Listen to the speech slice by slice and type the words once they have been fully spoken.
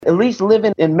At least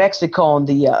living in Mexico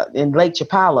in Lake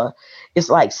Chapala, it's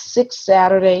like 6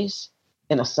 Saturdays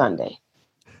and a Sunday.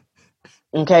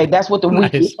 Okay, that's what the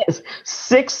week is.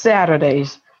 6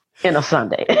 Saturdays and a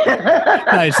Sunday.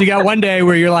 Nice. You got one day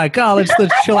where you're like, oh, let's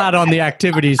chill out on the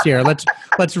activities here. Let's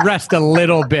rest a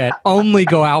little bit. Only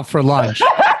go out for lunch,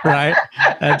 right?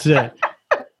 That's it.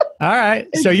 All right.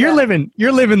 So you're living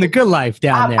the good life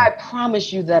down there. I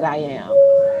promise you that I am.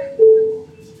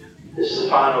 This is the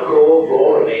final call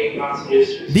for remaining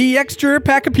passengers. The Extra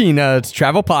Pack of Peanuts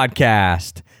Travel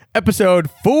Podcast, episode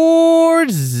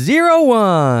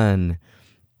 401.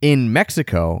 In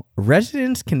Mexico,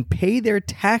 residents can pay their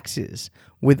taxes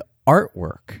with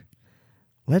artwork.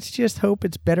 Let's just hope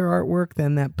it's better artwork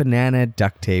than that banana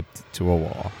duct taped to a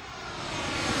wall.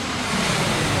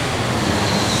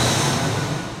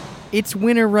 It's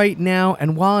winter right now,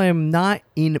 and while I'm not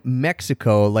in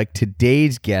Mexico like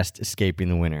today's guest escaping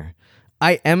the winter,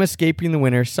 I am escaping the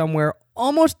winter somewhere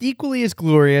almost equally as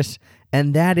glorious,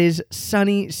 and that is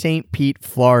sunny St. Pete,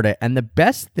 Florida. And the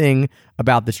best thing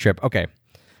about this trip, okay,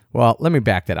 well, let me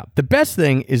back that up. The best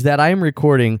thing is that I am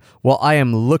recording while I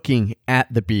am looking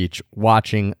at the beach,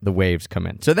 watching the waves come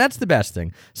in. So that's the best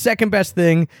thing. Second best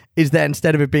thing is that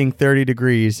instead of it being 30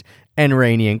 degrees and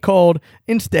rainy and cold,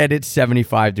 instead it's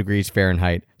 75 degrees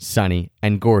Fahrenheit, sunny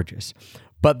and gorgeous.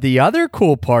 But the other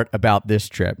cool part about this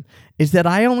trip is that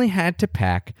I only had to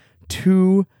pack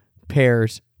 2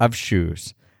 pairs of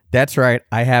shoes. That's right.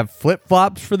 I have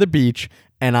flip-flops for the beach,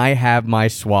 and I have my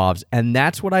Suaves. And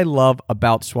that's what I love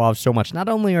about Suaves so much. Not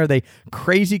only are they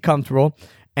crazy comfortable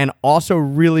and also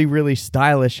really, really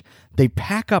stylish, they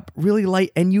pack up really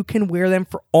light, and you can wear them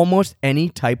for almost any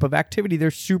type of activity.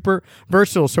 They're super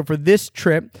versatile. So for this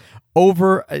trip,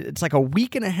 it's like a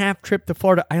week and a half trip to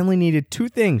Florida, I only needed 2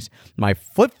 things, my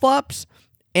flip-flops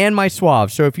and my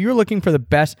Suaves. So if you're looking for the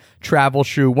best travel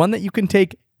shoe, one that you can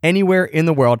take anywhere in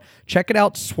the world, check it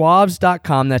out,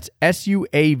 suaves.com. That's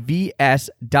SUAVS.com.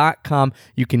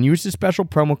 You can use the special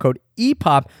promo code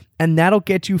EPOP, and that'll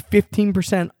get you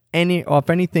 15% off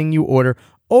anything you order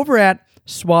over at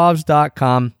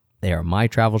suaves.com. They are my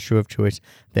travel shoe of choice.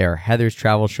 They are Heather's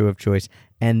travel shoe of choice,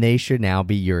 and they should now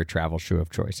be your travel shoe of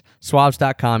choice.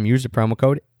 Suaves.com. Use the promo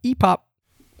code EPOP.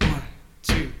 1,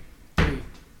 2, 3.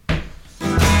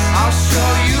 I'll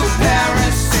show you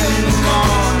Paris in the morning.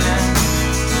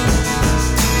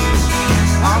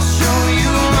 I'll show you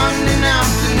London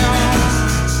afternoon.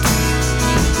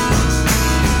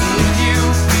 If you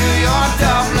feel your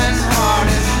Dublin heart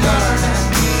is burning,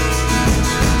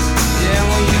 yeah,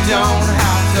 well, you don't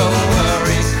have to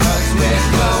worry, 'cause we're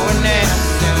going there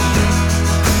soon.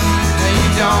 Yeah, you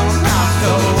don't have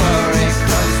to worry,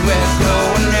 'cause we're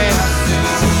going there soon.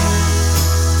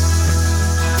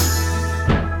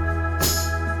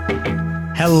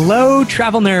 Hello,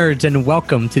 travel nerds, and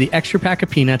welcome to the Extra Pack of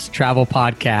Peanuts Travel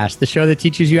Podcast, the show that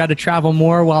teaches you how to travel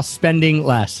more while spending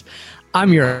less.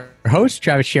 I'm your host,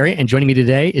 Travis Sherry, and joining me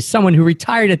today is someone who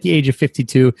retired at the age of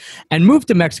 52 and moved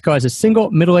to Mexico as a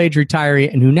single middle-aged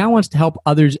retiree and who now wants to help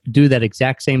others do that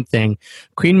exact same thing.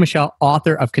 Queen Michelle,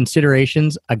 author of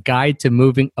Considerations, A Guide to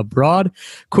Moving Abroad.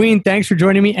 Queen, thanks for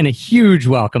joining me, and a huge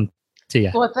welcome to you.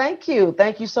 Well, thank you.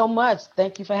 Thank you so much.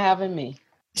 Thank you for having me.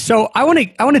 So I want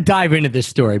to dive into this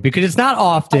story because it's not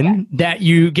often that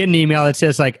you get an email that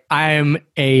says like, I am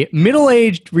a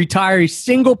middle-aged retiree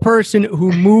single person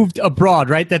who moved abroad,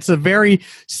 right? That's a very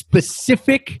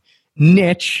specific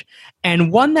niche and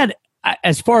one that,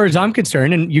 as far as I'm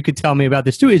concerned, and you could tell me about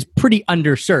this too, is pretty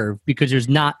underserved because there's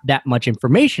not that much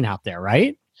information out there,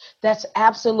 right? That's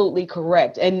absolutely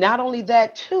correct. And not only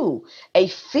that too, a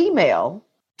female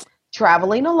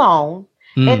traveling alone.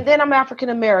 And then I'm African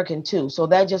American too, so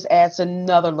that just adds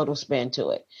another little spin to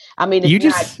it. I mean,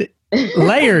 it's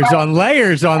layers on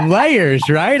layers on layers,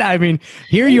 right? I mean,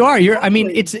 here you are.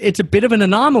 It's a bit of an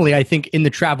anomaly, I think, in the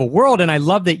travel world. And I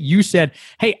love that you said,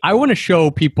 "Hey, I want to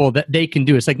show people that they can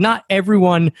do it." It's like not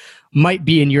everyone might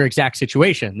be in your exact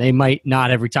situation. They might not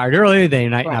have retired early. They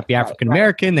might not be African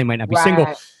American. They might not be single.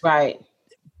 Right.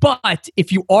 But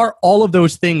if you are all of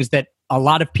those things that a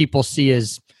lot of people see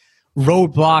as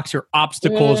roadblocks or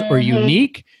obstacles or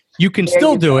unique, you can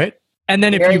still do it. And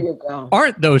then if you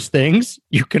aren't those things,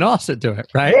 you can also do it,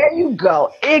 right? There you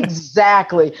go.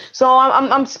 Exactly. So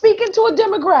I'm speaking to a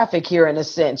demographic here in a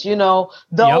sense,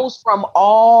 those from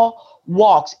all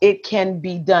walks, it can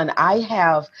be done. I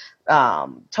have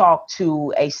talked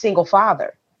to a single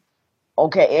father,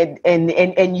 okay,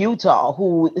 in Utah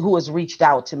who has reached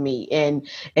out to me, and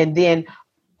then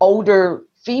older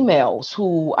females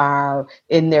who are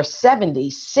in their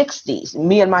 70s, 60s.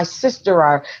 Me and my sister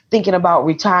are thinking about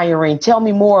retiring. Tell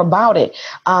me more about it.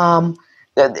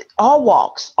 All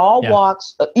walks, Yeah.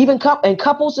 walks, even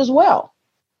couples as well.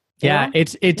 Yeah,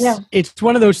 Yeah. it's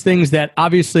one of those things that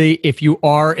obviously if you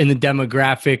are in the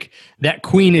demographic that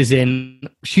Queen is in,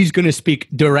 she's going to speak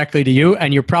directly to you,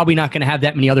 and you're probably not going to have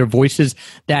that many other voices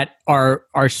that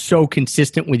are so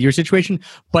consistent with your situation.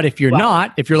 But if you're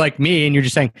not, if you're like me and you're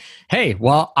just saying, "Hey,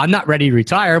 well, I'm not ready to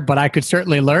retire, but I could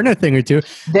certainly learn a thing or two,"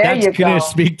 that's going to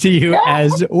speak to you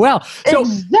as well. So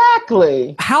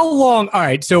exactly. how long? All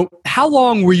right. So how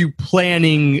long were you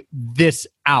planning this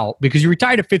out? Because you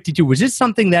retired at 52. Was this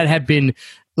something that had been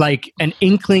like an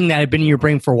inkling that had been in your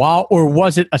brain for a while, or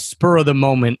was it a spur of the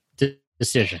moment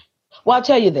decision? Well, I'll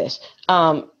tell you this,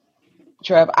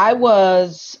 Trev, I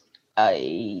was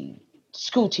a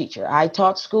school teacher. I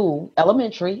taught school,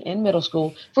 elementary and middle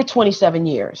school, for 27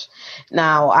 years.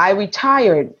 Now, I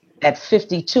retired at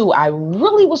 52. I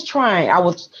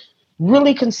was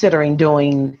really considering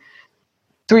doing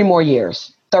 3 more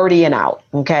years, 30 and out.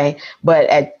 Okay. But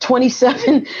at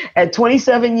 27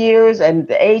 years and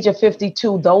the age of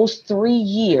 52, those 3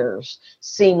 years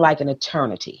seemed like an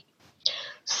eternity.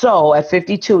 So at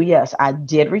 52, yes, I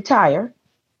did retire.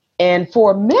 And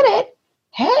for a minute,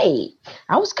 hey,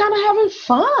 I was kind of having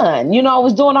fun. I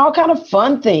was doing all kind of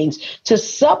fun things to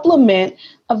supplement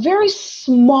a very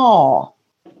small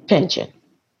pension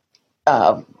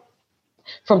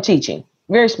from teaching,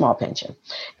 very small pension.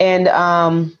 And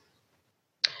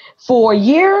for a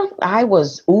year, I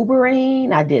was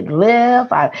Ubering. I did Lyft.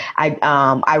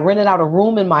 I rented out a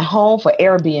room in my home for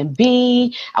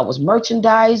Airbnb. I was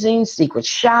merchandising, secret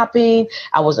shopping.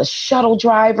 I was a shuttle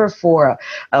driver for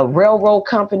a railroad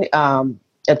company,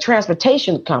 a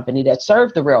transportation company that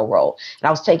served the railroad. And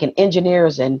I was taking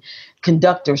engineers and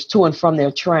conductors to and from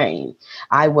their train.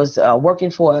 I was working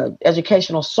for an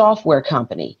educational software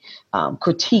company,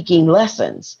 critiquing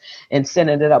lessons and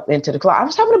sending it up into the cloud. I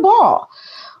was having a ball.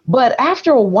 But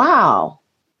after a while,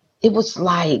 it was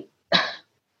like,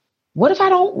 what if I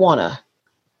don't want to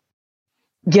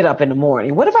get up in the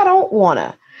morning? What if I don't want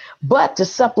to? But to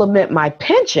supplement my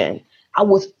pension, I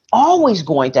was always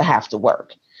going to have to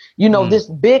work. This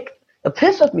big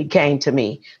epiphany came to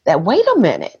me that, wait a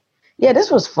minute. Yeah,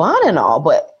 this was fun and all,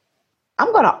 but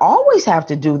I'm going to always have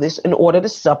to do this in order to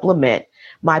supplement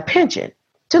my pension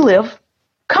to live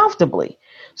comfortably.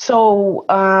 So,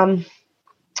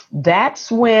 that's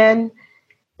when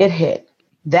it hit.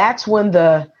 That's when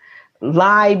the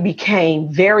lie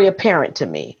became very apparent to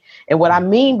me. And what I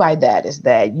mean by that is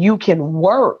that you can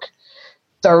work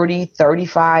 30,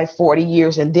 35, 40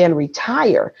 years and then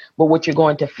retire. But what you're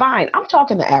going to find, I'm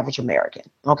talking the average American,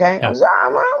 okay? Yeah.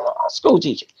 I'm a school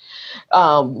teacher.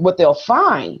 What they'll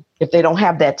find if they don't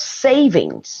have that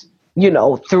savings,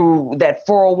 through that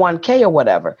 401k or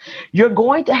whatever, you're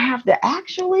going to have to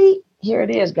actually, here it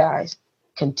is, guys,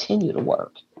 continue to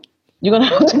work. You're going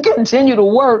to have to continue to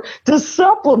work to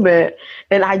supplement.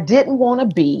 And I didn't want to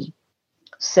be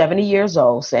 70 years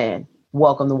old saying,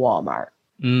 welcome to Walmart,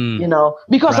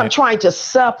 because I'm trying to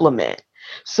supplement.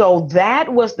 So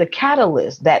that was the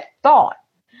catalyst, that thought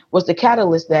was the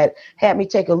catalyst that had me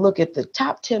take a look at the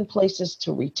top 10 places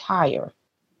to retire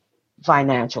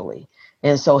financially.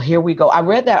 And so here we go. I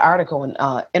read that article in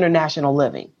International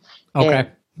Living. Okay.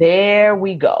 There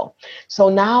we go. So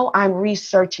now I'm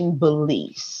researching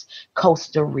Belize,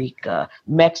 Costa Rica,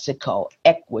 Mexico,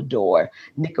 Ecuador,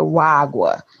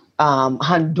 Nicaragua,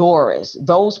 Honduras,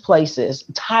 those places,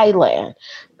 Thailand,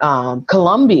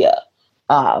 Colombia.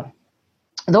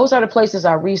 Those are the places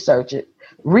I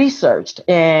researched.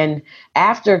 And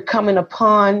after coming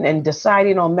upon and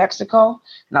deciding on Mexico,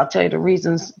 and I'll tell you the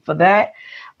reasons for that,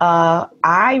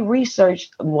 after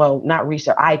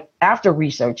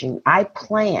researching, I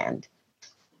planned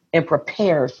and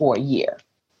prepared for a year.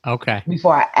 Okay.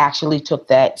 Before I actually took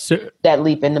that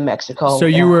leap into Mexico. So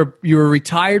you were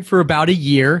retired for about a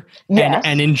year yes.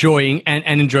 and enjoying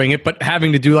it, but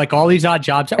having to do like all these odd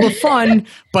jobs that were fun,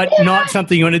 but not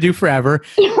something you want to do forever.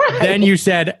 Right. Then you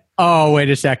said, oh,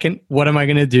 wait a second, what am I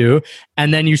going to do?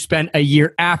 And then you spent a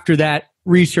year after that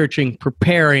researching,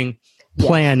 preparing,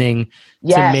 planning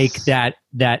to make that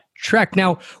trek.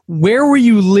 Now, where were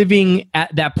you living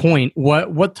at that point?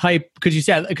 What type? Because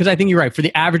I think you're right. For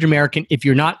the average American, if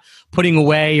you're not putting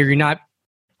away or you're not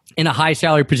in a high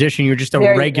salary position, you're just a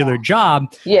regular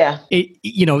job. Yeah.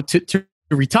 To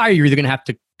retire, you're either going to have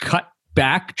to cut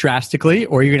back drastically,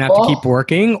 or you're going to have to keep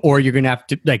working, or you're going to have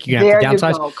to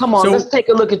downsize. You go. Come on, let's take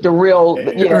a look at the real.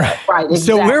 Yeah, right. Exactly.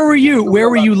 So where were you? Where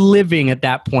were you living at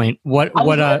that point? I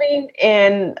was living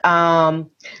in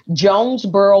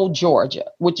Jonesboro, Georgia,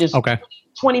 which is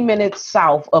 20 minutes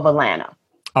south of Atlanta.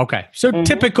 Okay, so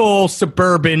typical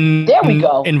suburban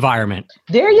environment.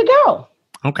 There you go.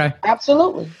 Okay.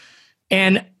 Absolutely.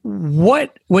 And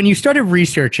when you started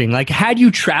researching, like, had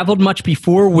you traveled much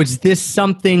before? Was this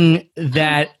something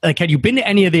that, like, had you been to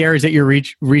any of the areas that you're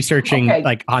researching, Okay.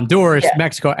 like Honduras, Yeah.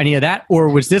 Mexico, any of that? Or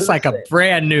was this like a Listen.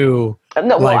 brand new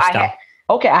No, well, lifestyle?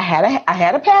 I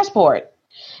had a passport,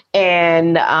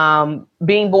 and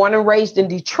being born and raised in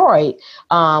Detroit,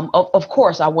 of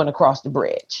course, I went across the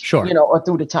bridge, Sure. or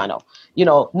through the tunnel.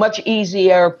 Much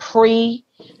easier pre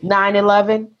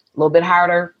 9/11. A little bit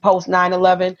harder post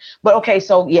 9/11, but okay.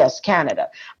 So yes, Canada.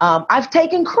 I've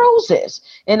taken cruises,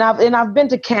 and I've been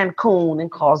to Cancun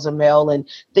and Cozumel and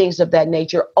things of that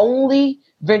nature. Only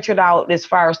ventured out as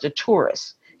far as the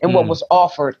tourists and what was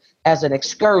offered as an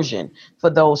excursion for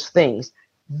those things.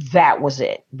 That was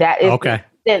it. That is the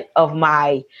extent of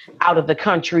my out of the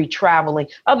country traveling.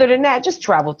 Other than that, just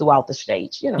travel throughout the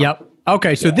states. Yep.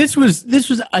 Okay, so this was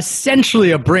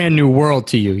essentially a brand new world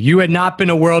to you. You had not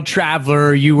been a world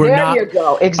traveler. You were not. There you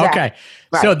go. Exactly. Okay,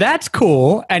 so that's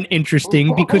cool and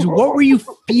interesting because what were you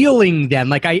feeling then?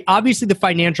 Like, obviously the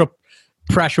financial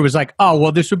pressure was like, oh,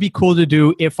 well, this would be cool to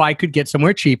do if I could get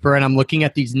somewhere cheaper. And I'm looking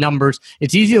at these numbers.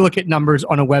 It's easy to look at numbers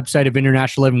on a website of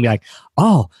International Living and be like,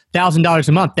 oh, $1,000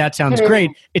 a month. That sounds great.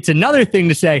 It's another thing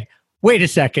to say, wait a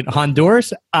second,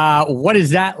 Honduras, what is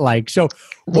that like? So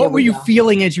what were you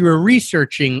feeling as you were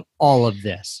researching all of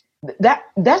this?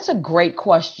 That's a great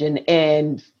question.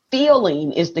 And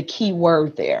feeling is the key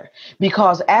word there,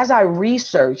 because as I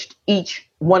researched each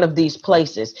one of these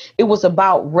places, it was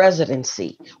about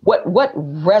residency. What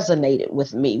resonated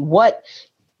with me? What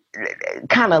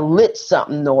kind of lit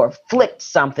something or flicked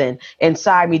something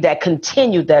inside me that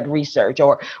continued that research?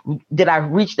 Or did I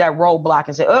reach that roadblock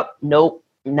and say, oh, nope,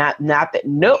 not that,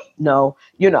 nope, no,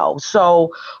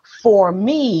 So for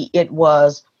me, it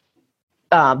was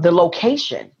the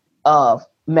location of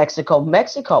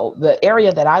Mexico, the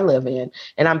area that I live in,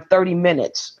 and I'm 30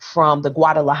 minutes from the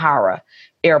Guadalajara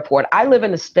airport. I live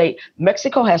in a state,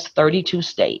 Mexico has 32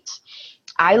 states.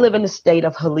 I live in the state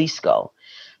of Jalisco.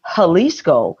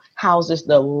 Jalisco houses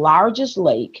the largest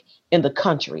lake in the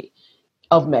country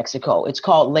of Mexico. It's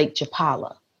called Lake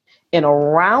Chapala. And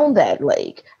around that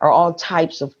lake are all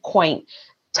types of quaint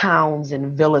towns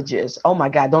and villages. Oh my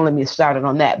God, don't let me start it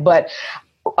on that. But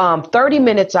 30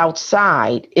 minutes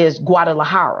outside is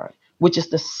Guadalajara, which is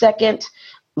the second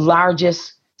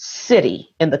largest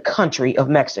city in the country of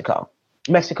Mexico.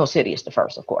 Mexico City is the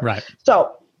first, of course. Right.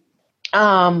 So,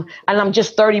 and I'm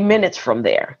just 30 minutes from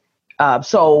there. And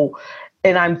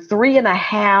I'm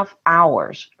 3.5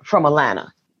 hours from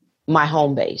Atlanta, my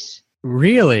home base.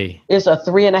 Really? It's a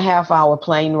 3.5 hour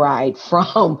plane ride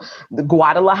from the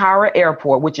Guadalajara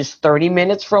airport, which is 30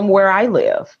 minutes from where I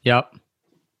live. Yep.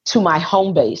 To my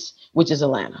home base, which is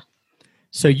Atlanta.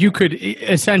 So you can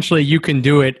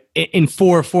do it in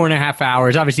 4.5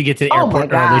 hours. Obviously, get to the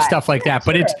airport early, stuff like that.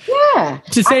 But it's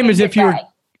the same as if you were.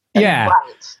 Yeah,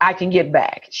 right. I can get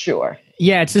back. Sure.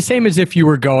 Yeah, it's the same as if you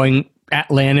were going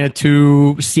Atlanta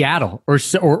to Seattle,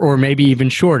 or maybe even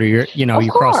shorter.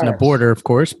 You're crossing the border, of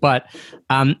course. But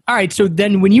all right. So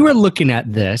then, when you were looking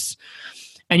at this,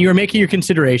 and you were making your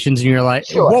considerations, and you're like,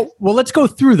 sure. well, let's go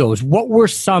through those. What were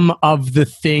some of the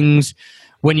things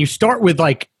when you start with,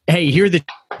 like, hey, here are the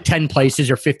 10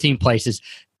 places or 15 places?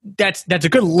 That's a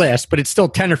good list, but it's still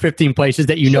 10 or 15 places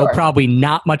that you know probably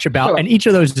not much about. Sure. And each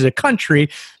of those is a country.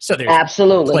 So there's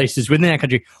absolutely places within that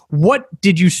country. What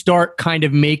did you start kind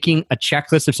of making a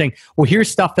checklist of saying, well, here's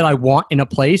stuff that I want in a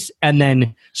place, and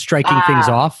then striking things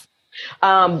off?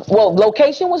 Well,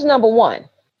 location was number one.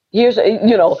 Here's,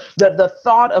 the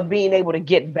thought of being able to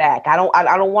get back. I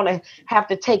don't want to have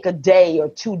to take a day or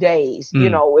 2 days,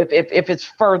 if it's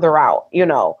further out,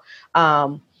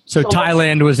 So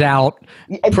Thailand was out.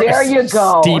 There you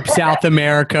go. Deep South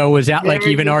America was out, like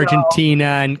even Argentina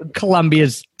and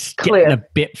Colombia's getting a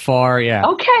bit far. Yeah.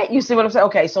 Okay. You see what I'm saying?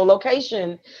 Okay. So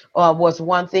location was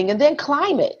one thing. And then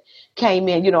climate came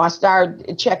in. I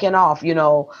started checking off,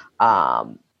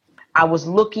 I was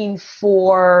looking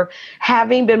for,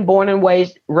 having been born and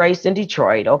raised in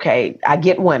Detroit. Okay, I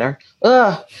get winter.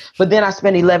 But then I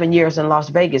spent 11 years in Las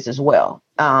Vegas as well.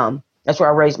 That's where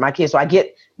I raised my kids. So I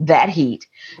get that heat.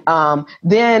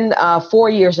 Then 4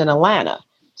 years in Atlanta.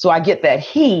 So I get that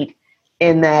heat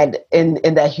in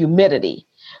that humidity.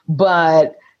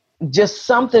 But just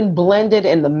something blended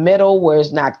in the middle where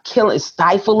it's not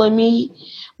stifling me,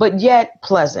 but yet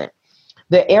pleasant.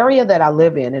 The area that I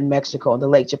live in Mexico, the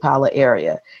Lake Chapala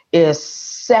area, is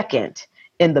second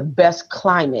in the best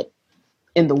climate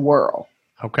in the world.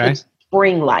 Okay. It's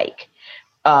spring-like,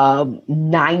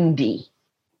 90%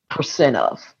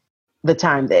 of the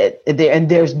time that there, and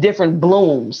there's different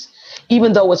blooms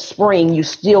even though it's spring, you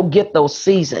still get those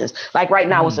seasons. Like right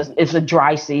now, it's a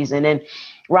dry season, and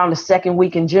around the second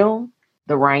week in June,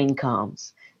 the rain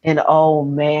comes, and oh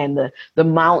man, the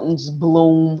mountains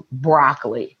bloom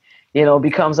broccoli.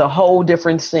 Becomes a whole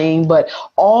different scene. But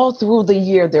all through the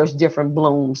year, there's different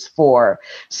blooms for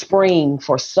spring,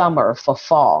 for summer, for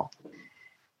fall.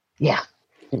 Yeah.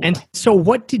 And so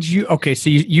what did you, okay, so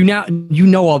you now,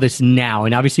 know all this now,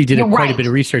 and obviously you did quite a bit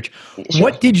of research. Sure.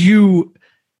 What did you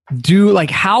do? Like,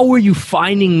 how were you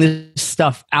finding this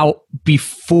stuff out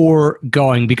before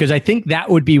going? Because I think that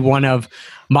would be one of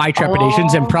my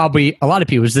trepidations, and probably a lot of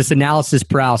people, is this analysis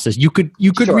paralysis. You could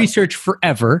sure. research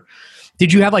forever.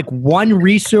 Did you have like one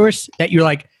resource that you're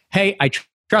like, hey, I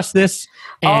trust this,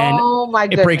 and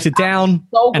it breaks it down,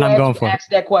 and I'm going for it?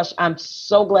 That question. I'm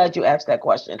so glad you asked that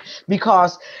question,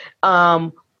 because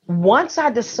once I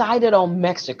decided on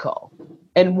Mexico,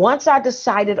 and once I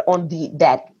decided on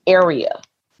that area,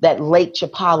 that Lake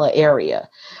Chapala area,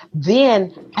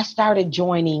 then I started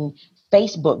joining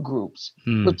Facebook groups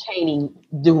pertaining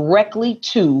directly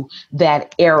to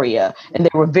that area. And they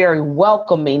were very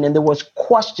welcoming, and there was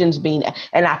questions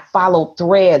and I followed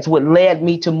threads, what led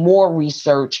me to more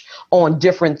research on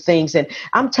different things. And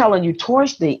I'm telling you,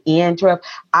 towards the end, Trev,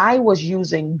 I was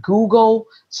using Google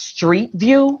Street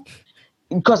View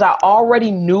because I already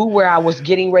knew where I was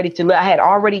getting ready to live. I had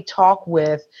already talked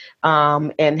with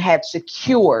and had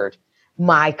secured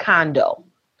my condo.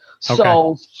 Okay.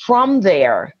 So from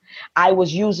there, I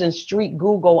was using Street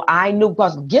Google. I knew,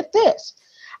 because get this,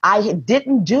 I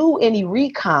didn't do any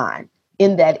recon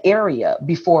in that area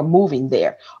before moving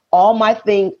there.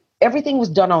 Everything was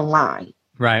done online.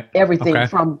 Right. Everything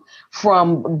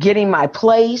from getting my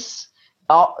place,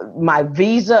 my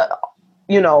visa,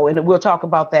 and we'll talk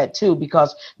about that too,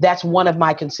 because that's one of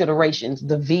my considerations,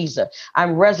 the visa.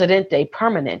 I'm residente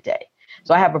permanente.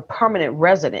 So I have a permanent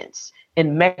residence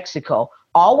in Mexico.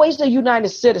 Always a United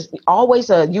citizen, always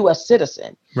a U.S.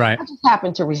 citizen. Right. I just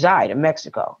happen to reside in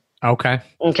Mexico. Okay.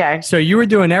 Okay. So you were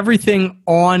doing everything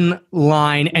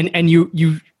online, and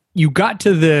you got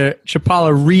to the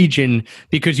Chapala region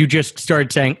because you just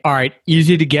started saying, all right,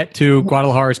 easy to get to.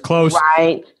 Guadalajara is close.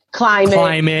 Right.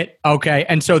 Climate. Okay.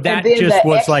 And so that just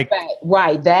was like.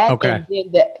 Right. That. Okay. And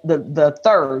then the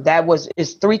third,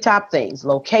 is three top things: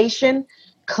 location,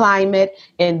 climate,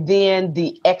 and then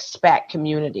the expat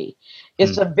community.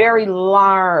 It's a very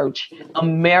large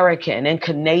American and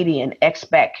Canadian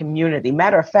expat community.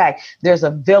 Matter of fact, there's a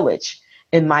village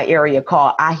in my area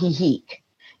called Ajijic.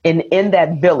 And in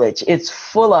that village, it's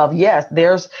full of,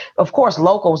 there's, of course,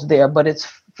 locals there, but it's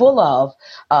full of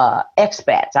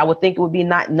expats. I would think it would be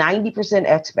not 90%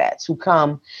 expats who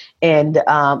come, and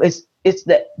it's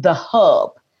the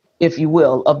hub, if you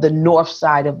will, of the north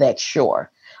side of that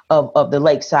shore. Of the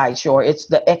lakeside shore. It's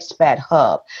the expat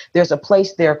hub. There's a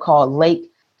place there called Lake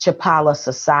Chapala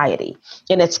Society,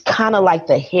 and it's kind of like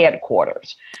the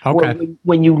headquarters. Okay.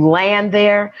 When you land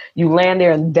there,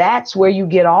 and that's where you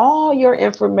get all your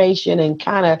information, and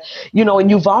kind of,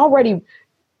 and you've already,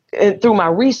 through my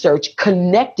research,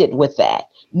 connected with that,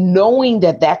 knowing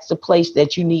that that's the place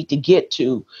that you need to get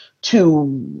to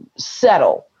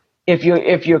settle if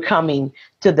you're coming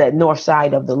to the north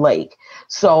side of the lake.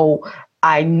 So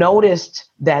I noticed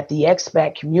that the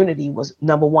expat community was,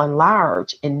 number one,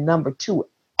 large, and number two,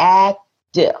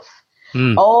 active.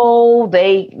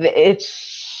 It's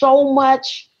so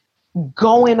much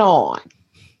going on.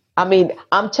 I mean,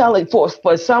 I'm telling, for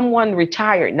someone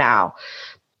retired now,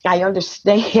 I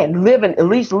understand living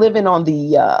on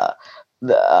the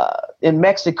in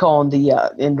Mexico on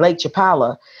the in Lake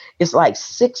Chapala, it's like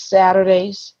 6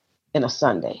 Saturdays and a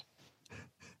Sunday.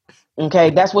 Okay,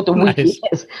 that's what the week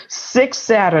is. 6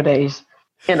 Saturdays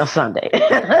and a Sunday.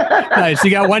 Nice. You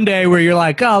got one day where you're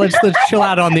like, oh, let's chill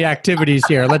out on the activities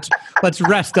here. Let's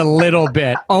rest a little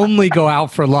bit. Only go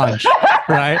out for lunch,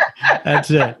 right? That's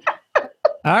it.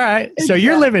 All right. So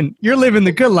you're living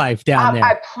the good life down there.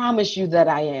 I promise you that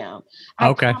I am.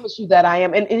 I promise you that I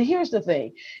am. And here's the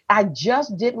thing. I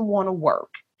just didn't want to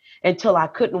work until I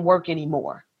couldn't work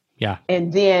anymore. Yeah.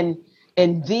 And then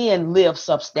live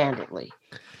substandardly.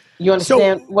 You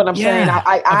understand what I'm saying?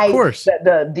 Of course.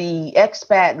 The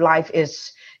expat life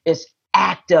is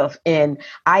active, and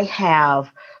I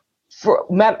have,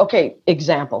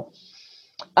 example.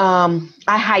 I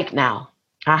hike now.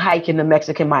 I hike in the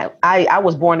Mexican Mile. I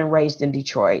was born and raised in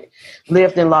Detroit,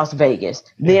 lived in Las Vegas,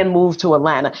 then moved to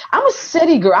Atlanta. I'm a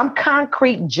city girl. I'm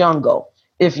concrete jungle,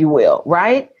 if you will,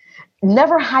 right?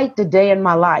 Never hiked a day in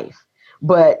my life,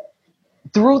 but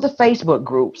through the Facebook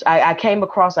groups, I came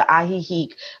across an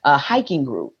Ajijic hiking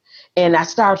group, And I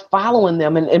started following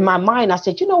them. And in my mind, I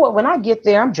said, you know what? When I get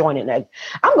there, I'm joining that.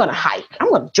 I'm going to hike. I'm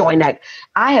going to join that.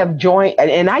 I have joined,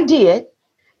 and I did,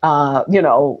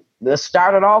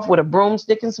 started off with a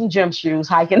broomstick and some gym shoes,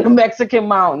 hiking the Mexican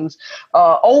mountains,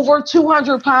 over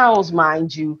 200 pounds,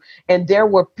 mind you. And there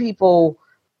were people,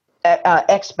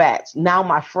 expats, now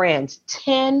my friends,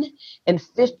 10 and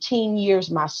 15 years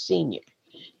my senior,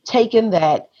 taking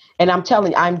that. And I'm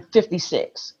telling you, I'm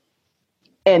 56.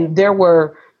 And there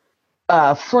were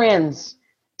friends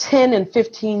 10 and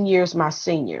 15 years my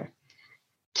senior,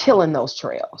 killing those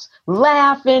trails,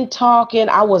 laughing, talking.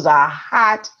 I was a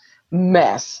hot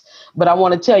mess. But I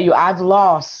want to tell you, I've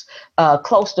lost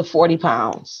close to 40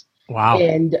 pounds. Wow.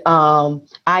 And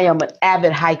I am an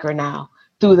avid hiker now.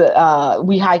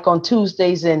 We hike on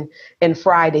Tuesdays and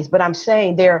Fridays. But I'm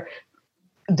saying they're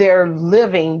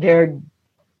living,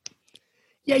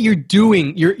 you're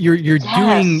doing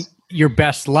doing your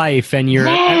best life, and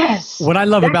what I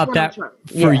love about that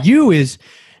for you is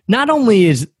not only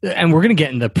and we're going to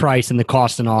get into the price and the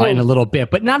cost and all in a little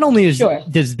bit, but not only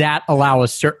does that allow a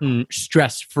certain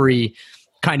stress-free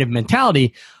kind of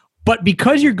mentality, but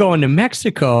because you're going to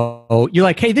Mexico, you're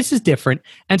like, hey, this is different.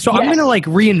 And so I'm going to like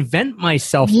reinvent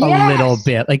myself a little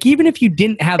bit. Like, even if you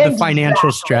didn't have the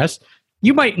financial stress,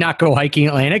 you might not go hiking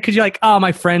Atlanta because you're like, oh,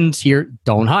 my friends here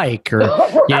don't hike, or,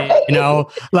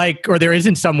 or there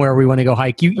isn't somewhere we want to go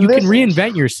hike. You can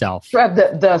reinvent yourself. Trev,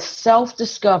 the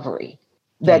self-discovery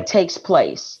that takes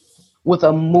place with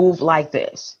a move like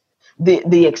this,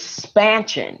 the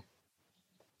expansion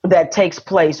that takes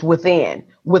place within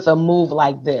with a move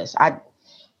like this. I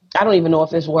don't even know if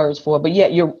there's words for it, but yeah,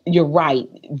 you're right.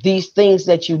 These things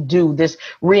that you do, this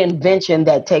reinvention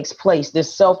that takes place,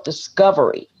 this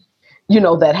self-discovery,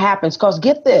 that happens. Because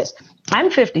get this, I'm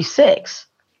 56.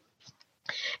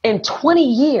 In 20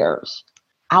 years,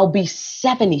 I'll be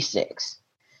 76.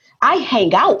 I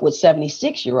hang out with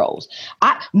 76-year-olds.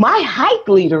 My hike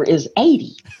leader is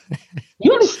 80.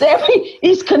 You understand me?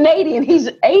 He's Canadian. He's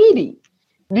 80.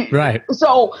 Right.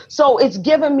 So it's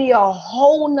given me a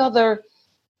whole nother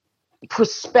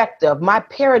perspective. My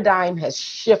paradigm has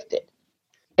shifted.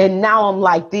 And now I'm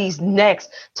like these next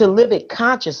to live it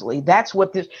consciously. That's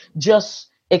what this, just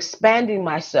expanding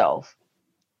myself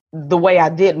the way I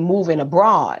did moving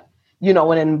abroad, and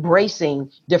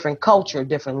embracing different culture,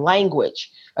 different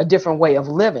language, a different way of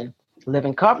living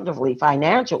comfortably,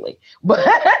 financially,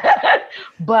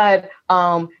 but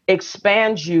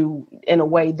expands you in a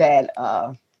way that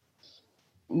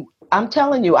I'm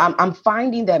telling you, I'm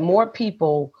finding that more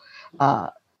people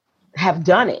have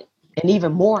done it, and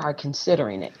even more are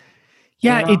considering it.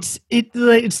 Yeah,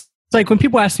 it's like when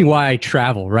people ask me why I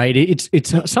travel, right? It's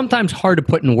sometimes hard to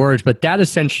put in words, but that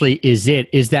essentially is it,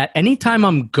 is that anytime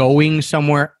I'm going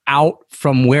somewhere out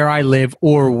from where I live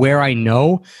or where I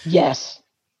know, yes,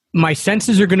 my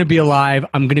senses are going to be alive.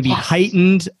 I'm going to be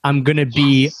heightened. I'm going to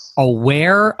be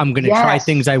aware. I'm going to try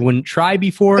things I wouldn't try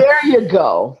before. There you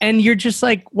go. And you're just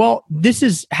like, well, this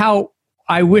is how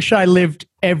I wish I lived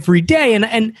every day. And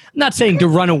I'm not saying to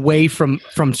run away from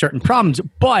certain problems,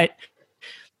 but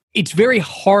it's very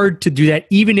hard to do that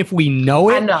even if we know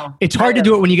it. I know. It's hard to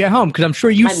do it when you get home, because I'm sure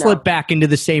you slip back into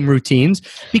the same routines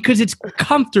because it's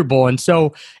comfortable. And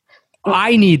so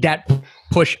I need that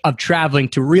push of traveling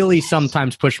to really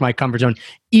sometimes push my comfort zone.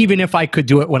 Even if I could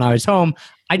do it when I was home,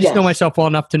 I just know myself well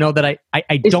enough to know that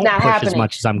I don't push as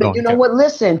much as I'm going to. You know what?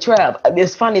 Listen, Trev,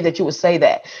 it's funny that you would say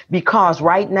that, because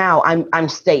right now I'm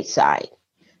stateside.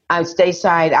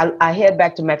 I head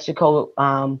back to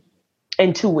Mexico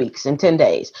in 2 weeks, in 10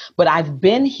 days. But I've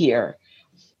been here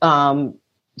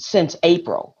since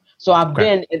April. So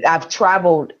I've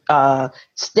traveled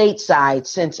stateside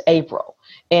since April.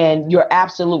 And you're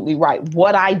absolutely right.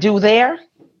 What I do there,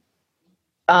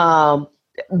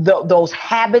 those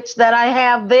habits that I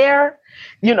have there,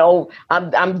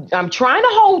 I'm trying to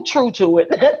hold true to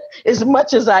it as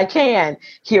much as I can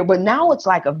here. But now it's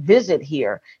like a visit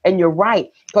here. And you're right,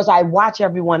 because I watch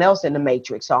everyone else in the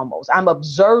Matrix almost. I'm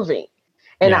observing.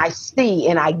 And I see,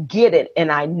 and I get it,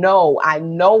 and I know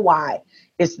why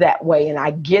it's that way, and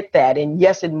I get that. And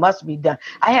yes, it must be done.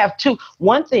 I have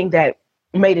one thing that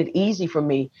made it easy for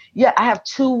me. Yeah, I have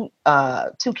two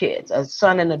kids, a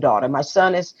son and a daughter. My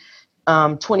son is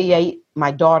 28.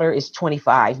 My daughter is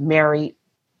 25, married,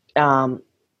 and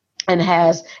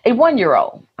has a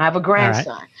 1-year-old. I have a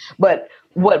grandson. Right. But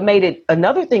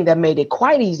another thing that made it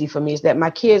quite easy for me is that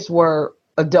my kids were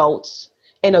adults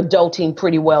and adulting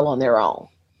pretty well on their own,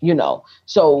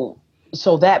 so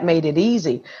that made it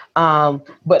easy.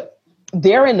 But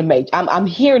they're in the Matrix. I'm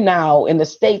here now in the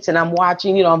States, and I'm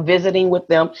watching, I'm visiting with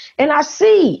them, and I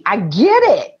get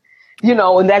it.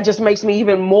 And that just makes me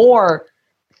even more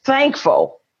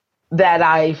thankful that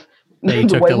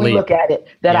the way we look at it,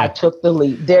 that I took the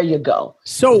leap. There you go.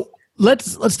 So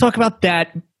let's talk about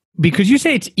that, because you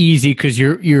say it's easy because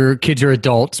your kids are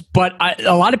adults, but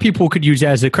a lot of people could use it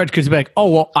as a crutch because they're like, oh,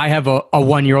 well, I have a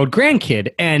 1-year-old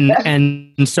grandkid,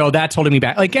 and so that's holding me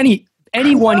back. Like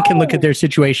anyone can look at their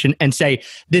situation and say,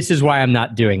 this is why I'm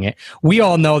not doing it. We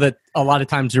all know that a lot of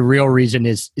times the real reason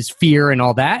is fear and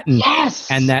all that,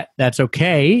 and that's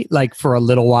okay, like for a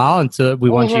little while until we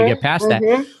want you to get past that.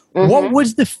 What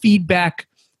was the feedback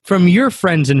from your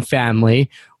friends and family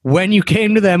when you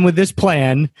came to them with this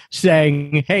plan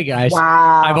saying, hey guys,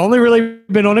 I've only really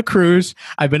been on a cruise.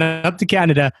 I've been up to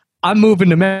Canada. I'm moving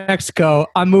to Mexico.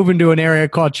 I'm moving to an area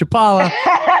called Chapala.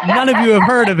 None of you have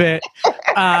heard of it.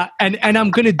 And I'm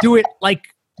going to do it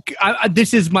like,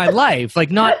 this is my life.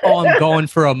 Like not, I'm going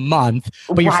for a month,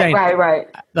 but you're saying, right.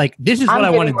 Like, this is what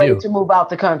I want to do. To move out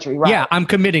the country, right? Yeah, I'm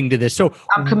committing to this. So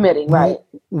I'm committing, right?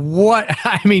 What,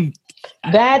 I mean,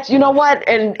 that's, you know what?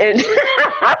 And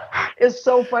it's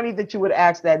so funny that you would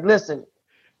ask that. Listen,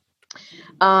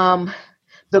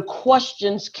 the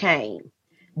questions came,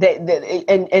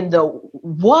 and the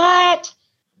what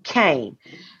came.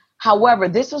 However,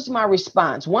 this was my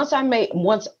response. Once I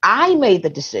made the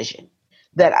decision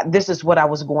that this is what I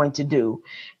was going to do,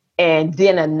 and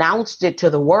then announced it to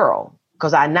the world,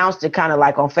 because I announced it kind of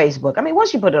like on Facebook. I mean,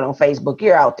 once you put it on Facebook,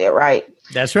 you're out there, right?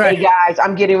 That's right. Hey guys,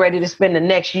 I'm getting ready to spend the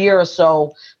next year or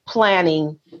so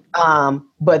planning,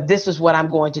 but this is what I'm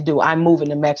going to do. I'm moving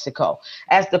to Mexico.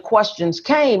 As the questions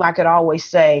came, I could always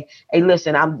say, hey,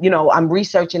 listen, I'm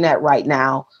researching that right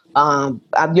now.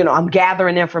 I'm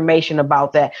gathering information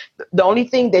about that. The only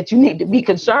thing that you need to be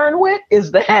concerned with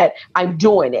is that I'm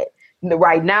doing it.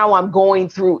 Right now I'm going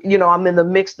through, I'm in the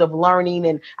mix of learning,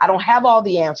 and I don't have all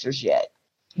the answers yet,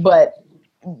 but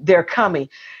they're coming.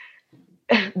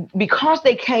 Because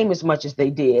they came as much as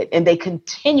they did, and they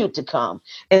continued to come,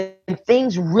 and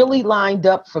things really lined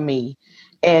up for me.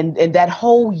 And that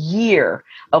whole year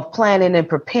of planning and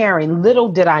preparing, little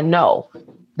did I know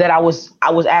that I was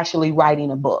actually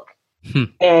writing a book.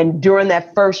 And during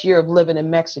that first year of living in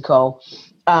Mexico,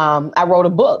 I wrote a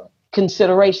book,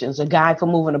 Considerations, a guide for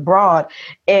moving abroad.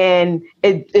 And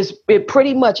it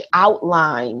pretty much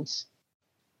outlines,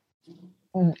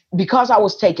 because I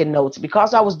was taking notes,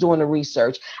 because I was doing the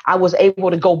research, I was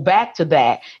able to go back to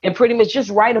that and pretty much just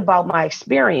write about my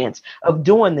experience of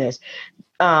doing this.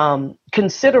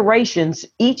 Considerations,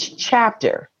 each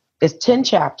chapter is 10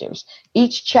 chapters.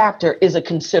 Each chapter is a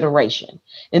consideration.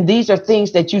 And these are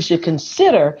things that you should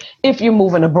consider if you're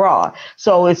moving abroad.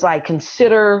 So it's like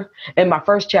consider, and my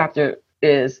first chapter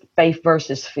is faith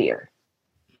versus fear.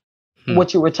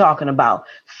 What you were talking about,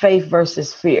 faith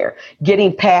versus fear,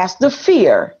 getting past the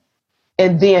fear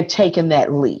and then taking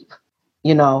that leap,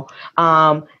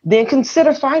 then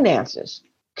consider finances,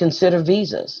 consider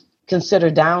visas,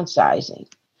 consider downsizing,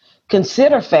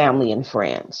 consider family and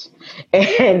friends.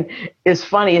 And it's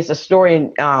funny, it's a story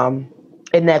in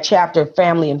that chapter,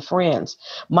 family and friends.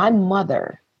 My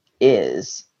mother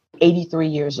is 83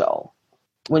 years old.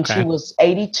 When she was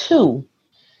 82,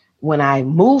 when I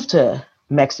moved to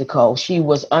Mexico, she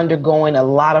was undergoing a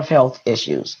lot of health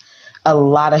issues. I'm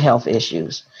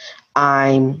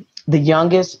the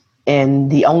youngest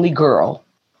and the only girl.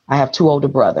 I have 2 older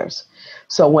brothers.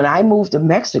 So when I moved to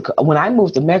Mexico,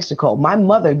 my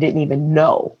mother didn't even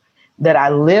know that I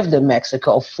lived in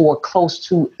Mexico for close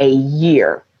to a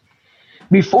year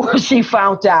before she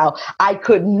found out. I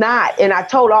could not. And I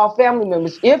told all family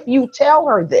members, if you tell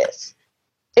her this,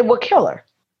 it will kill her.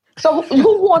 So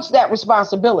who wants that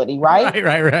responsibility, right?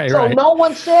 Right. So no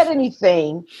one said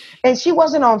anything. And she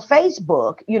wasn't on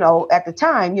Facebook, at the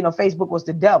time, Facebook was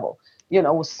the devil,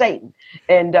 was Satan.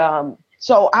 And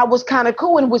so I was kind of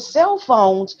cool. And with cell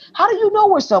phones, how do you know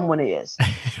where someone is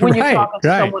when you're talking to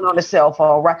someone on a cell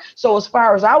phone, right? So as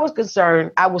far as I was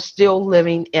concerned, I was still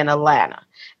living in Atlanta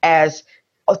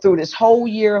through this whole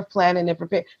year of planning and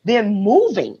preparing. Then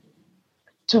moving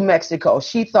to Mexico,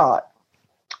 she thought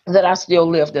that I still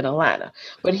lived in Atlanta.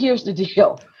 But here's the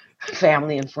deal,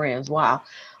 family and friends. Wow.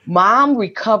 Mom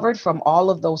recovered from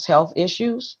all of those health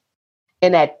issues.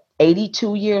 And at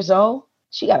 82 years old,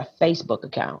 she got a Facebook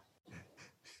account.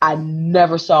 I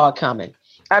never saw it coming.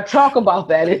 I talk about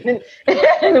that in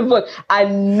the book. I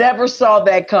never saw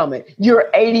that coming. You're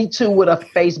 82 with a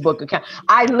Facebook account.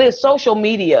 Social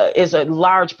media is a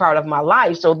large part of my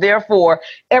life. So therefore,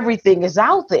 everything is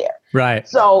out there. Right.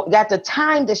 So at the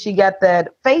time that she got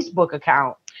that Facebook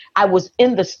account, I was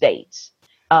in the States.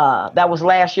 That was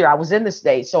last year. I was in the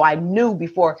States. So I knew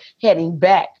before heading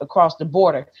back across the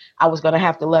border, I was going to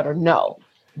have to let her know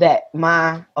that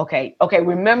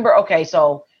remember,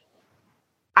 so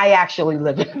I actually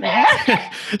live in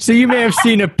that. So you may have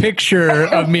seen a picture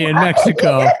of me in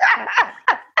Mexico.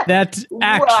 That's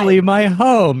actually my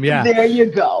home. Yeah. There you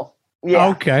go. Yeah.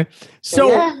 Okay.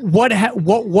 So what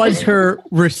was her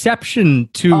reception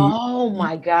to? Oh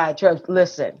my God, Trev,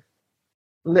 listen,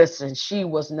 she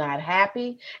was not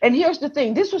happy. And here's the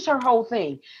thing. This was her whole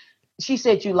thing. She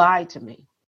said, you lied to me.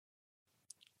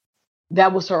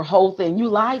 That was her whole thing. You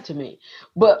lied to me.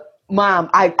 But Mom,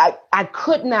 I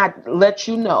could not let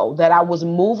you know that I was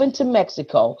moving to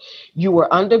Mexico. You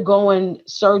were undergoing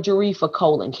surgery for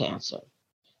colon cancer.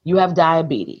 You have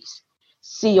diabetes,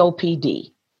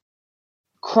 COPD,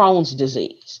 Crohn's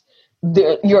disease.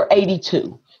 You're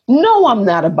 82. No, I'm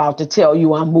not about to tell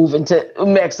you I'm moving to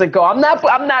Mexico. I'm not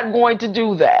going to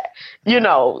do that.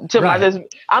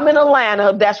 I'm in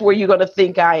Atlanta. That's where you're going to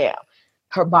think I am.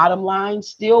 Her bottom line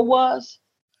still was,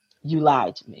 you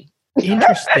lied to me.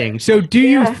 Interesting. So do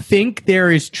you think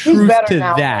there is truth to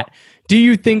that? Do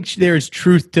you think there's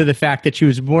truth to the fact that she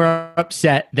was more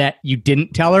upset that you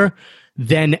didn't tell her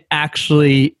than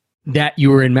actually that you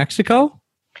were in Mexico?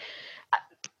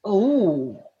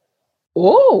 Oh.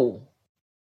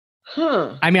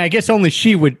 Huh. I mean, I guess only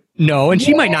she would know, and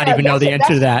she might not even know the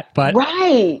answer to that. But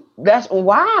right. That's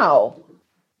wow.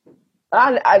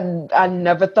 I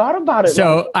never thought about it.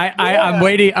 So I'm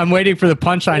waiting for the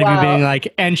punchline of you being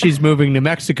like, and she's moving to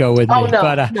Mexico with me. Oh no,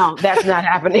 but, no, that's not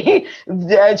happening.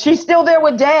 She's still there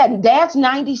with Dad. Dad's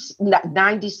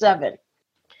 97.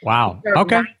 Wow.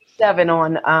 Okay. 97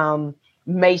 on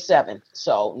May 7th.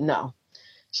 So no.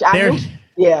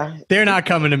 They're not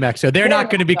coming to Mexico. They're not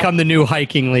going to become the new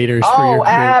hiking leaders for your group.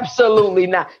 Absolutely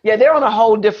not. Yeah, they're on a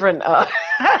whole different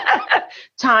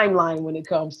timeline when it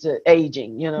comes to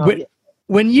aging,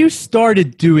 When you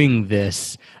started doing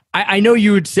this, I know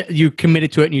you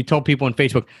committed to it and you told people on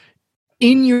Facebook.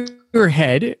 In your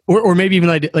head, or maybe even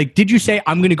like, did you say,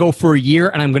 I'm going to go for a year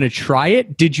and I'm going to try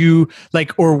it? Did you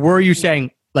or were you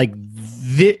saying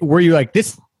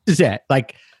this is it?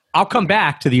 Like, I'll come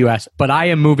back to the U.S., but I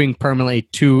am moving permanently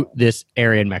to this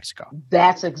area in Mexico.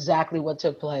 That's exactly what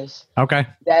took place. Okay.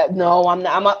 I'm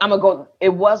not. I'm gonna go.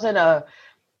 It wasn't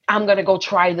I'm gonna go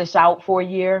try this out for a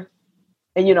year,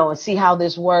 and see how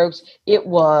this works. It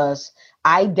was.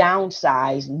 I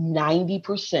downsized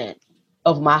 90%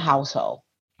 of my household.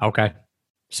 Okay.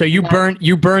 So you burn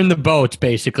the boats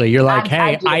basically. You're like,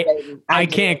 I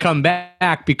can't come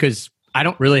back because I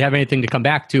don't really have anything to come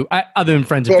back to other than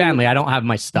friends and family. I don't have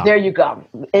my stuff. There you go.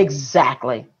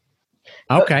 Exactly.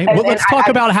 Okay. Well, let's talk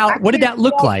about what did that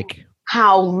look like?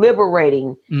 How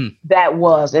liberating that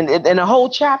was. And a whole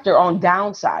chapter on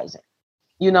downsizing,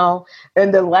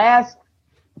 and the last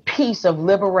piece of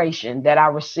liberation that I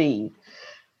received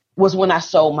was when I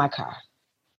sold my car.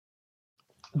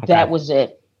 Okay. That was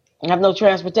it. I have no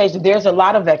transportation. There's a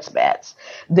lot of expats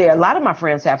there. A lot of my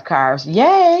friends have cars.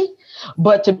 Yay.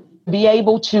 But to be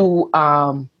able to,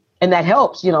 and that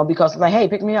helps, because like, hey,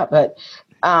 pick me up. But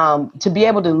to be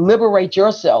able to liberate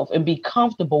yourself and be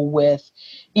comfortable with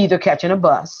either catching a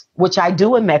bus, which I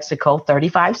do in Mexico,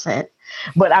 35 cents,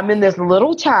 but I'm in this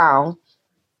little town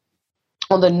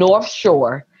on the North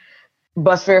Shore.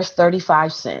 Bus fare is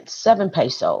 35 cents, 7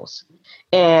 pesos.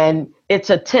 And it's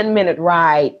a 10-minute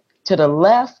ride to the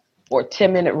left or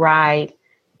 10-minute ride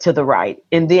to the right.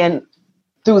 And then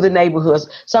through the neighborhoods.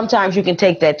 Sometimes you can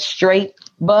take that straight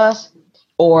bus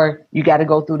or you got to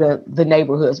go through the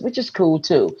neighborhoods, which is cool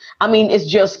too. I mean, it's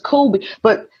just cool,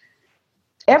 but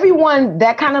everyone,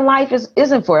 that kind of life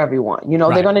isn't for everyone.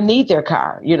 Right. They're going to need their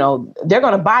car. They're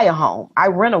going to buy a home. I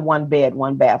rent a 1-bed,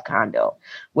 1-bath condo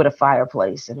with a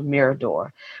fireplace and a mirror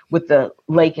door with the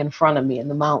lake in front of me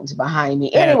and the mountains behind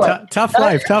me. Anyway. Tough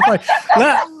life.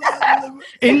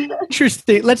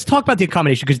 Interesting. Let's talk about the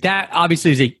accommodation, because that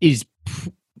obviously is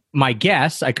my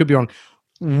guess, I could be wrong,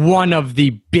 one of the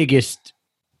biggest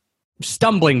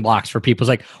stumbling blocks for people. Is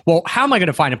like, well, how am I going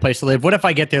to find a place to live? What if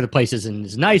I get there, the place isn't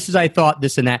as nice as I thought,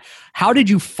 this and that? How did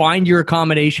you find your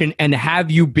accommodation, and have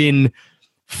you been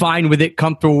fine with it,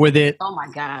 comfortable with it? Oh my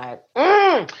God.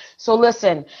 So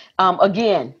listen,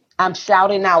 again, I'm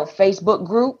shouting out Facebook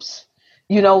groups.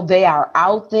 They are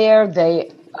out there.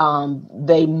 They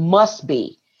must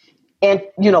be. And,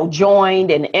 joined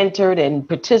and entered and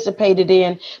participated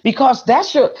in, because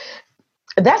that's a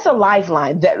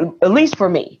lifeline that, at least for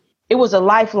me, it was a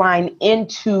lifeline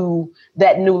into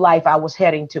that new life I was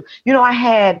heading to. I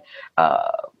had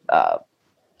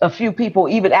a few people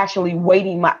even actually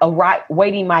waiting my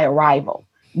arrival,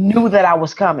 knew that I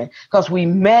was coming, because we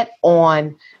met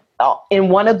in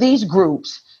one of these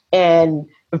groups. And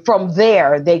from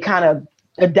there, they kind of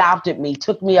adopted me,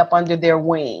 took me up under their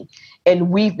wing, and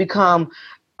we've become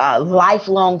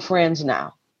lifelong friends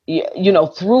now.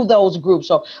 Through those groups.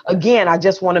 So again, I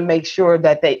just want to make sure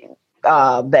that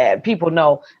that people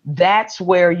know that's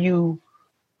where that's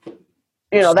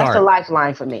the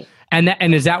lifeline for me.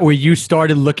 And is that where you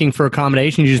started looking for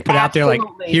accommodations? You just put out there like,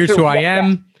 here's who I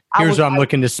am, here's what I'm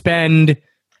looking to spend,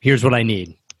 here's what I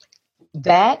need.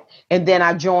 That, and then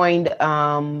I joined,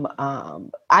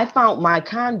 I found my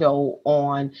condo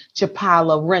on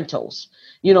Chapala Rentals,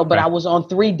 but I was on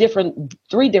three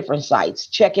different sites,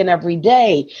 checking every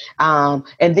day. And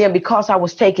then because I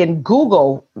was taking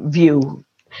Google View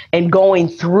and going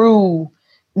through,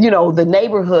 the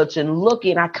neighborhoods and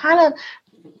looking, I kind of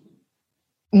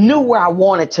knew where I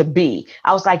wanted to be.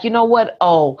 I was like, you know what?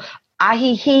 Oh,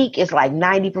 Ajijic is like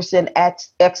 90%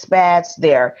 expats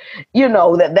there.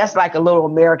 That's like a little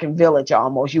American village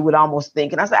almost. You would almost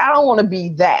think. And I said, I don't want to be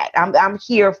that. I'm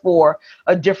here for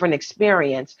a different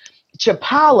experience.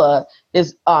 Chapala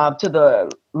is to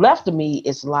the left of me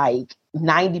is like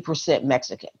 90%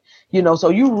 Mexican. So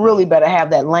you really better have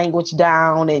that language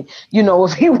down. And,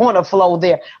 if you want to flow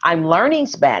there, I'm learning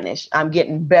Spanish. I'm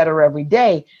getting better every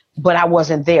day, but I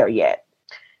wasn't there yet.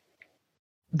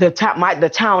 The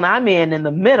town I'm in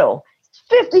the middle,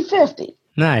 50-50.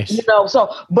 Nice.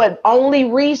 But only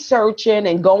researching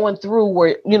and going through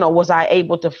where, was I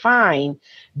able to find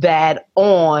that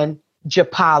on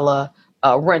Chapala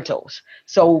Rentals.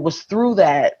 So it was through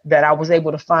that I was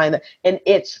able to find that. And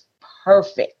it's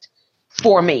perfect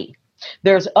for me.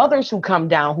 There's others who come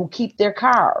down, who keep their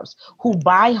cars, who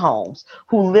buy homes,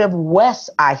 who live west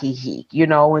Ajijic,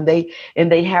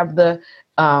 and they have the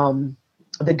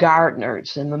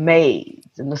gardeners and the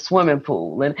maids and the swimming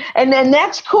pool, and then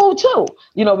that's cool too,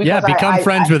 because become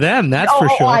friends with them. That's for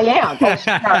sure. I am.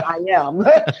 I am.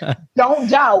 Don't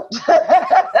doubt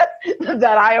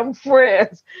that I am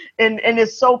friends, and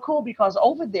it's so cool because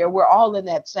over there we're all in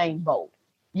that same boat,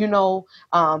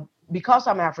 because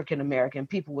I'm African American.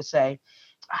 People would say,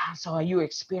 so are you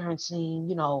experiencing,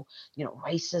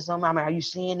 racism? I mean, are you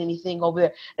seeing anything over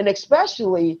there? And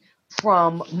especially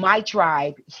from my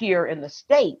tribe here in the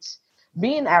States,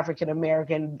 being African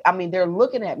American, I mean, they're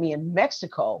looking at me in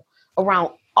Mexico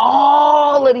around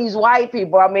all of these white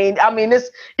people. I mean, it's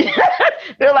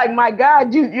they're like, my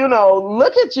God, you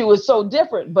look at you, it's so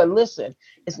different. But listen,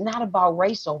 it's not about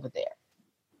race over there.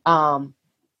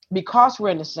 Because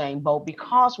we're in the same boat,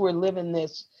 because we're living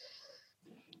this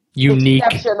unique,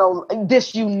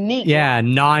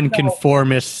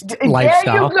 non-conformist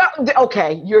lifestyle.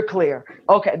 Okay, you're clear.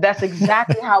 Okay, that's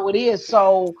exactly how it is.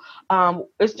 So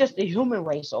it's just the human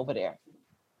race over there.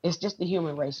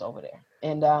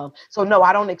 And so no,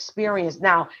 I don't experience.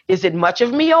 Now, is it much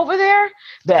of me over there?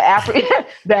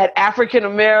 That African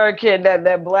American,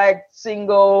 that Black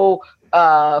single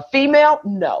female?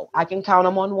 No, I can count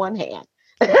them on one hand.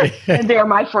 And they're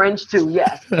my friends too,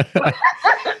 yes.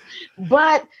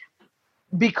 But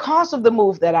because of the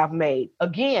move that I've made,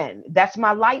 again, that's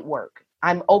my light work.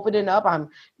 I'm opening up. I'm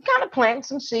kind of planting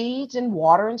some seeds and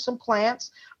watering some plants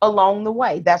along the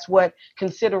way. That's what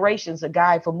Considerations, a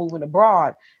guide for moving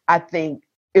abroad. I think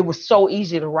it was so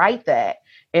easy to write that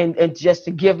and just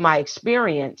to give my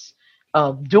experience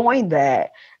of doing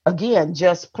that. Again,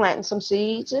 just planting some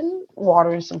seeds and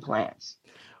watering some plants.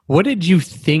 What did you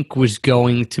think was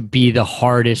going to be the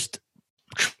hardest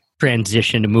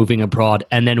transition to moving abroad?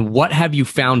 And then what have you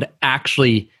found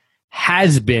actually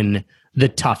has been the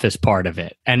toughest part of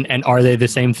it? And are they the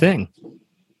same thing?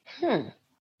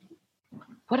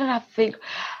 What did I think?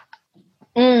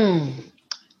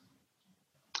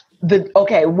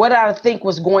 What I think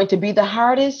was going to be the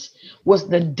hardest was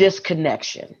the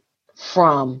disconnection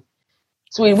from.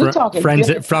 So we're talking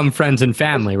from friends and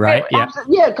family, right?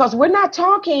 Yeah, because we're not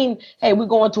talking, hey, we're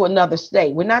going to another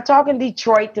state. We're not talking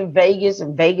Detroit to Vegas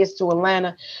and Vegas to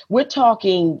Atlanta. We're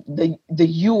talking the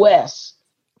U.S.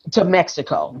 to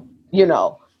Mexico,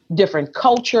 different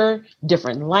culture,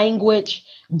 different language,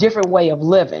 different way of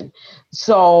living.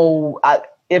 So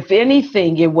if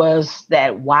anything, it was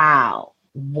that, wow,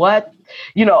 what,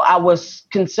 I was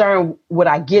concerned, would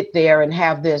I get there and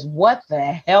have this, what the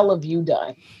hell have you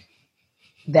done?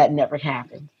 That never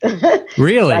happened.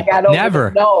 Really? Never?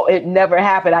 No, it never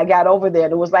happened. I got over there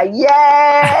and it was like,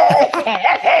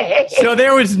 yay! So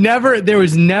there was never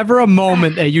a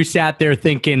moment that you sat there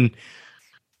thinking,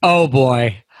 oh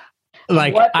boy,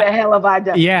 like what the hell have I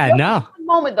done? Yeah, no. One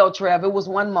moment though, Trev, it was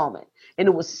one moment. And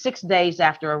it was 6 days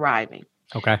after arriving.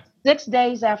 Okay. 6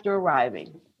 days after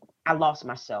arriving, I lost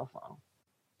my cell phone.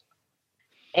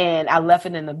 And I left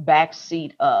it in the back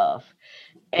seat of,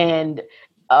 and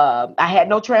I had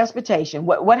no transportation.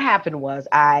 What happened was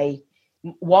I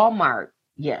Walmart,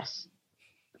 yes.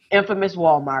 Infamous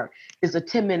Walmart is a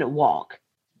 10-minute walk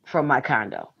from my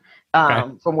condo,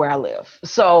 from where I live.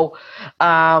 So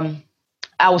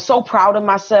I was so proud of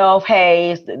myself.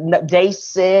 Hey, it's day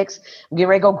 6. I'm getting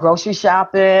ready to go grocery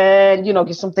shopping,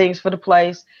 get some things for the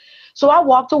place. So I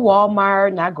walked to Walmart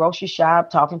and I grocery shop,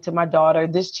 talking to my daughter.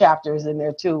 This chapter is in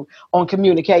there too on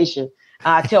communication.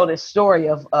 I tell this story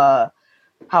of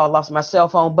how I lost my cell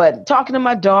phone, but talking to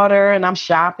my daughter, and I'm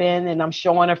shopping and I'm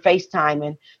showing her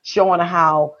FaceTiming, showing her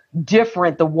how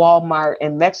different the Walmart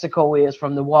in Mexico is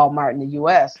from the Walmart in the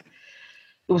US.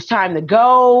 It was time to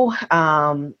go.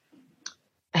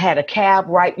 Had a cab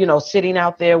sitting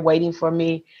out there waiting for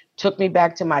me, took me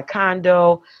back to my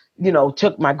condo,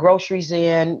 took my groceries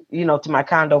in, to my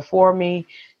condo for me,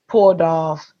 pulled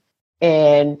off.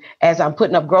 And as I'm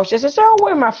putting up groceries, I said, oh,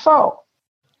 where's my phone?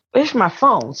 It's my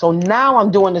phone. So now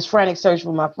I'm doing this frantic search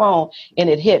for my phone, and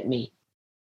it hit me.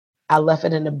 I left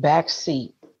it in the back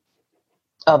seat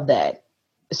of that.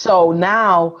 So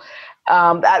now,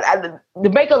 to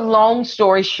make a long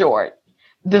story short,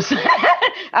 this you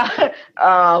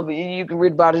can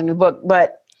read about it in the book,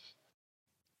 but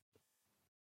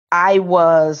I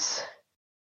was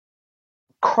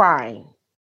crying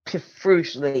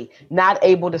profusely, not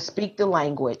able to speak the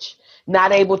language,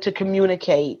 not able to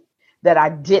communicate that I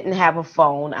didn't have a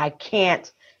phone. I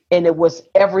can't. And it was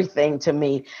everything to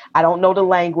me. I don't know the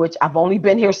language. I've only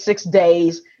been here 6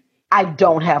 days. I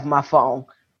don't have my phone,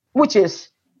 which is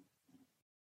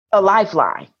a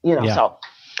lifeline, Yeah. So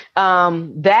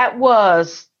that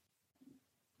was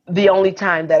the only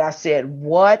time that I said,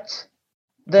 what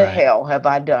the hell have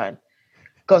I done?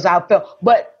 Because I felt,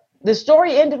 but the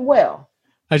story ended well.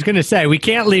 I was going to say, we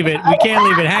can't leave it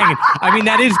hanging. I mean,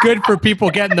 that is good for people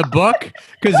getting the book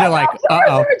because they're like,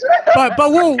 uh-oh.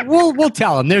 But we'll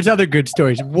tell them. There's other good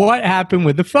stories. What happened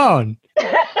with the phone?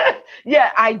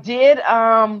 Yeah, I did.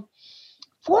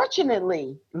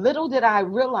 Fortunately, little did I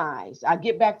realize, I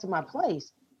get back to my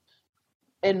place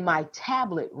and my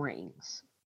tablet rings.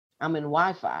 I'm in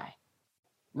Wi-Fi.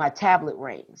 My tablet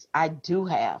rings. I didn't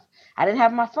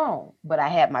have my phone, but I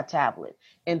had my tablet.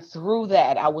 And through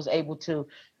that, I was able to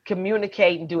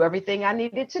communicate and do everything I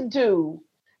needed to do.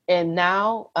 And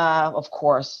now, of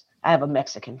course, I have a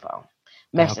Mexican phone,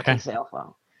 cell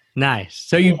phone. Nice.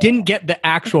 So you didn't get the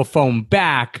actual phone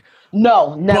back.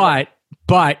 No, never.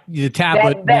 But the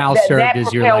tablet now served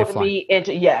as your lifeline.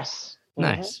 Yes.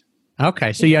 Nice. Mm-hmm.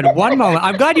 Okay, so you had one moment.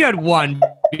 I'm glad you had one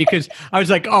because I was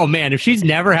like, oh man, if she's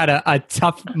never had a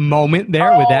tough moment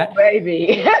there with that.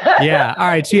 Baby. Yeah. All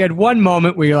right. So you had one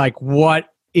moment where you're like,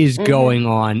 what is going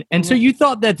on? And so you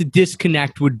thought that the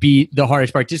disconnect would be the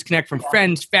hardest part. Disconnect from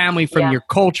friends, family, from your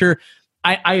culture.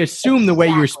 I assume the way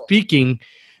you're speaking,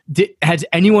 has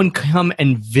anyone come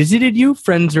and visited you,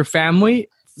 friends or family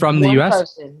from the U.S.?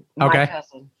 Person, my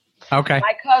cousin. Okay.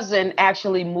 My cousin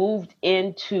actually moved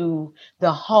into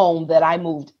the home that I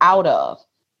moved out of.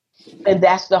 And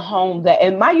that's the home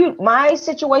and my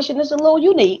situation is a little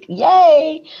unique.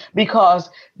 Yay. Because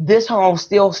this home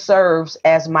still serves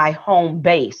as my home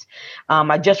base.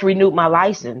 I just renewed my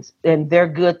license and they're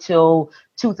good till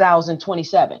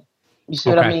 2027. You see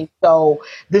what I mean? So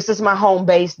this is my home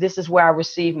base. This is where I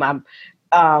receive my,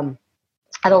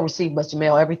 I don't receive much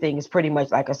mail. Everything is pretty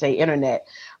much, like I say, internet.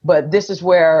 But this is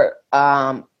where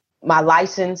my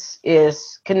license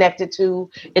is connected to.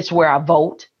 It's where I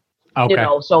vote. Okay.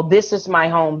 So this is my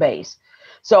home base.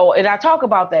 So, and I talk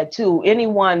about that too.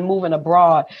 Anyone moving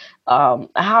abroad,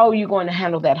 how are you going to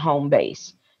handle that home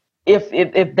base?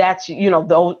 If that's,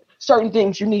 those certain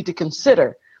things you need to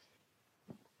consider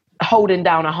holding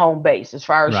down a home base as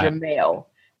far as your mail,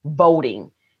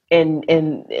 voting,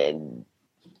 and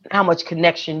how much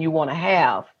connection you want to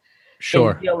have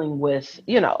in dealing with,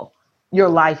 your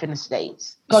life in the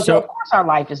States. Because of course our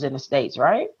life is in the States,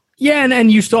 right? Yeah,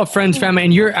 and you still have friends, family,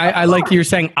 and I like that you're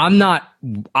saying I'm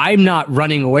not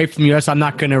running away from the US. I'm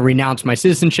not going to renounce my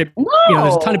citizenship. No.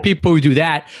 There's a ton of people who do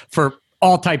that for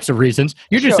all types of reasons.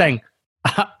 You're just saying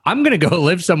I'm going to go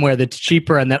live somewhere that's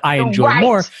cheaper and that I enjoy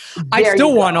more. I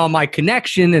still want all my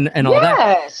connection and all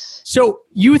that. So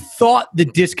you thought the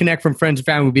disconnect from friends and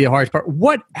family would be the hardest part.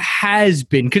 What has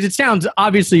been, because it sounds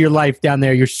obviously your life down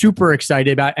there, you're super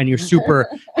excited about and you're super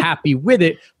happy with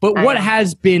it. But what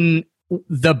has been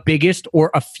the biggest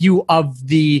or a few of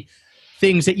the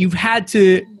things that you've had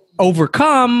to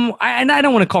overcome? And I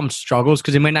don't want to call them struggles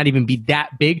because it might not even be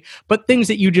that big, but things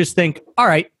that you just think, all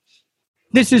right,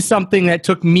 this is something that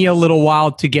took me a little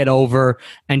while to get over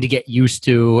and to get used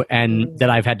to and that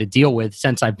I've had to deal with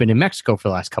since I've been in Mexico for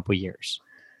the last couple of years.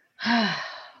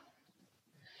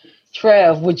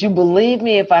 Trev, would you believe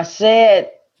me if I said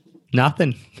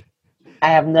nothing? I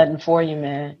have nothing for you,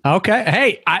 man. Okay.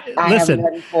 Hey, I listen.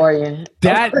 have nothing for you.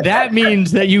 That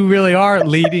means that you really are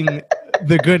leading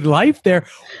the good life there.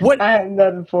 I have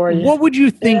nothing for you. What would you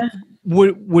think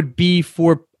would be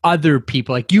for other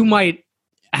people? Like you might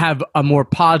have a more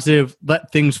positive,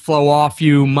 let things flow off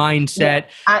you mindset.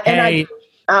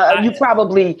 You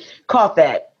probably caught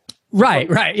that.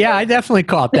 Right. Yeah, I definitely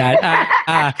caught that.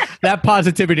 That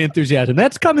positivity, enthusiasm.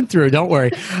 That's coming through. Don't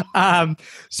worry.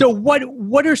 So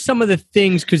what are some of the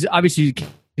things, because obviously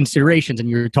considerations and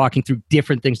you're talking through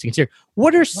different things to consider.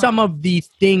 What are some of the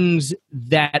things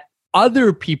that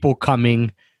other people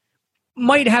coming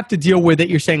might have to deal with that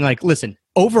you're saying like, listen,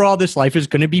 overall this life is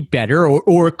going to be better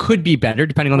or it could be better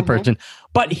depending on the person.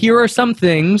 But here are some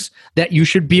things that you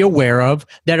should be aware of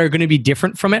that are going to be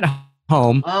different from at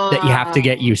home that you have to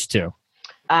get used to.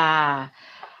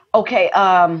 Okay.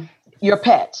 Your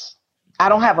pets. I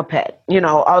don't have a pet,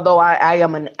 although I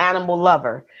am an animal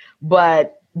lover,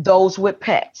 but those with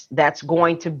pets, that's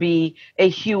going to be a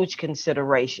huge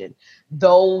consideration.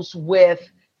 Those with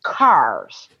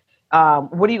cars.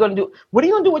 What are you going to do? What are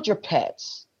you going to do with your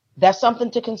pets? That's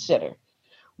something to consider.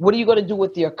 What are you going to do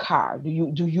with your car?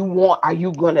 Are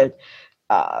you going to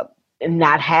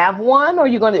not have one, or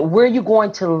where are you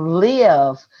going to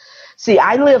live? See,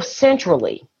 I live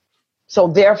centrally. So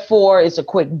therefore it's a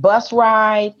quick bus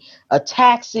ride, a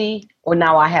taxi, or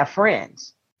now I have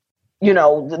friends, who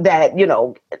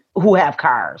have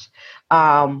cars.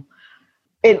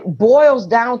 It boils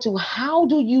down to, how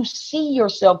do you see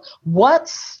yourself?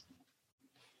 What's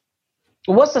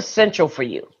essential for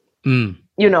you?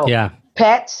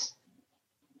 Pets,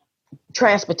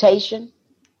 transportation,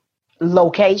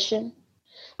 location,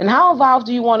 and how involved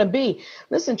do you want to be?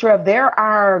 Listen, Trev, there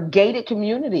are gated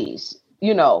communities,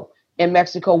 in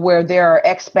Mexico where there are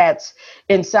expats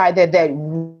inside that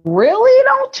really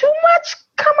don't too much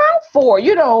come out for.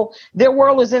 Their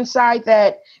world is inside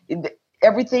that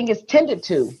everything is tended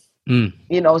to.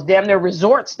 It's damn near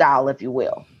resort style, if you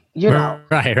will.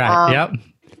 Right. Yep.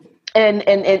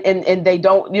 And they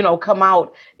don't, come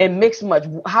out and mix much.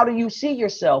 How do you see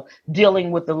yourself dealing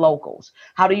with the locals?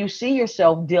 How do you see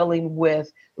yourself dealing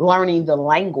with learning the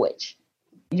language?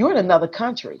 You're in another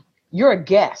country. You're a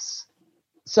guest.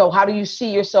 So how do you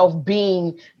see yourself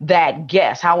being that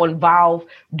guest? How involved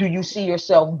do you see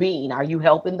yourself being? Are you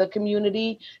helping the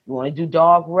community? You want to do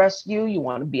dog rescue? You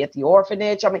want to be at the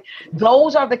orphanage? I mean,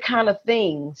 those are the kind of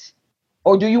things.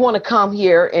 Or do you want to come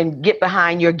here and get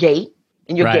behind your gate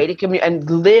in your gated community and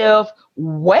live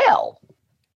well?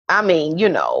 I mean,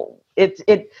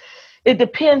 it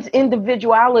depends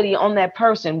individuality on that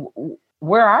person.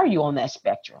 Where are you on that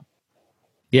spectrum?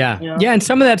 Yeah. And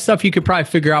some of that stuff you could probably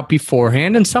figure out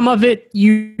beforehand, and some of it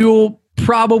you'll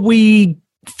probably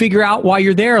figure out while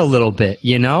you're there a little bit,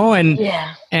 and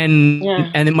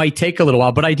it might take a little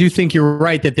while. But I do think you're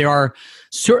right that there are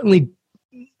certainly,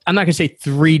 I'm not going to say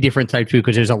 3 different types of people,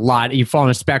 because there's a lot. You fall on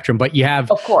a spectrum, but you have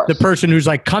the person who's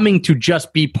like coming to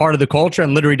just be part of the culture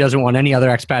and literally doesn't want any other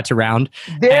expats around.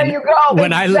 There you go.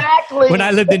 When I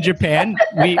lived in Japan,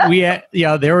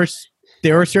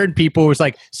 there were certain people who was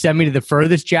like, send me to the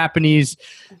furthest Japanese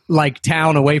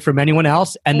town away from anyone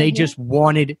else, and they just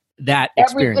wanted that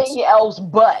experience. Everything else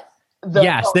but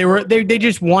they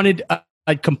just wanted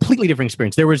a completely different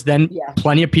experience. There was then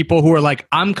plenty of people who were like,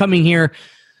 I'm coming here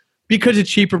because it's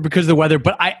cheaper, because of the weather,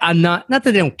 but I'm not that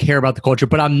they don't care about the culture,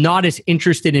 but I'm not as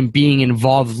interested in being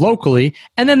involved locally.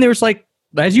 And then there's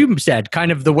as you said, kind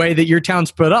of the way that your town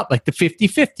split up, like the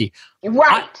 50-50.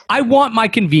 Right. I want my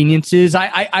conveniences.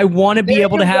 I want to be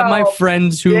able to have my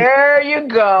friends who. There you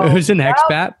go. Who's an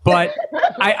expat, but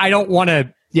I don't want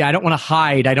to. Yeah, I don't want to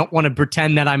hide. I don't want to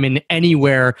pretend that I'm in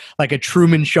anywhere like a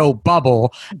Truman Show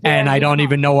bubble, and I don't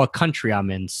even know what country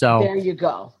I'm in. So there you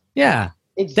go. Yeah,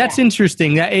 exactly. That's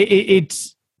interesting.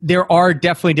 There are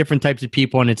definitely different types of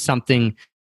people, and it's something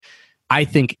I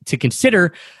think to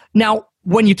consider. Now,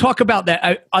 when you talk about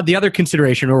that, the other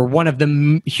consideration, or one of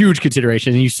the huge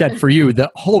considerations, and you said for you, the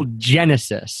whole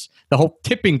genesis, the whole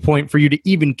tipping point for you to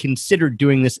even consider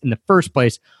doing this in the first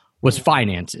place was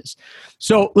finances.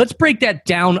 So let's break that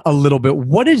down a little bit.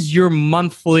 What does your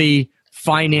monthly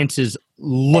finances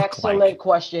look like? Excellent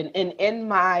question. And in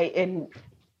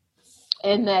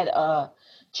that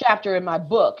chapter in my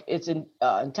book, it's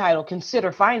entitled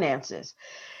Consider Finances.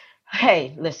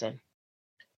 Hey, listen,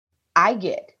 I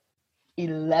get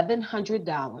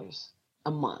 $1,100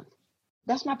 a month.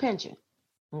 That's my pension.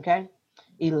 Okay.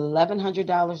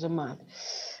 $1,100 a month.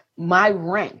 My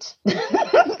rent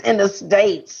in the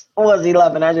States was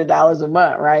 $1,100 a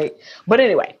month. Right. But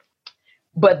anyway,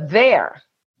 there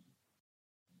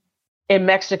in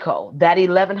Mexico, that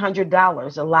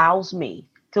 $1,100 allows me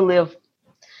to live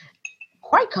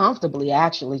quite comfortably,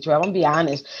 actually, Trev. I'm gonna be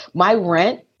honest. My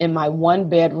rent in my 1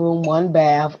 bedroom, 1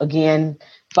 bath, again,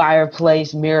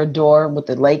 fireplace, mirror door with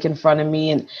the lake in front of me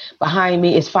and behind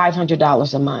me is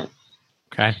 $500 a month.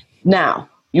 Okay. Now,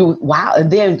 wow,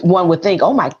 and then one would think,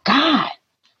 oh my God,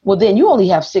 well then you only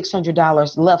have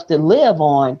 $600 left to live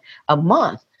on a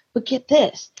month. But get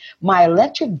this, my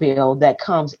electric bill that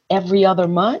comes every other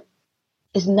month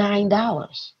is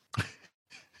 $9.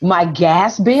 My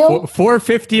gas bill,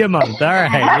 $4.50 a month. All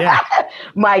right, yeah.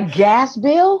 my gas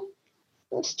bill,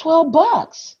 it's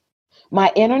 $12.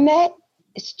 My internet,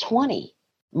 it's $20.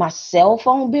 My cell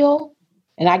phone bill,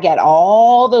 and I got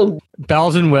all the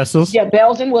bells and whistles. Yeah,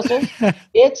 bells and whistles.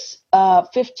 It's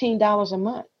 $15 a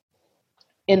month.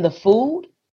 In the food,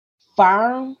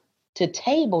 farm to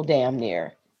table, damn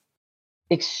near,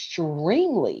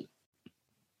 extremely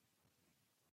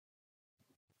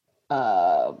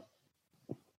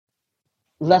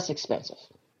less expensive.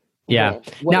 Yeah.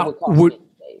 What Now, it would cost me in the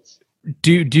States.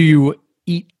 do you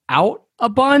eat out a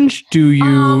bunch? Do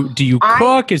you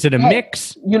cook? Is it a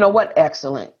mix? You know what?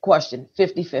 Excellent question.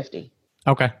 50-50.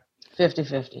 Okay.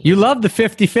 50-50. You love the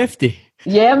 50-50.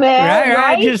 Yeah, man.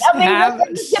 Right? Just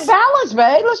let's get balance,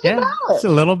 man. Let's get balance. It's a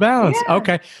little balance. Yeah.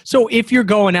 Okay. So if you're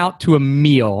going out to a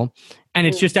meal and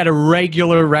it's just at a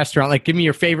regular restaurant, like give me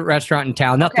your favorite restaurant in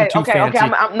town, nothing too fancy. Okay.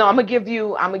 I'm gonna give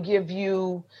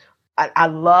you. I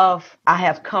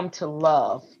have come to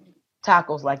love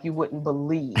tacos like you wouldn't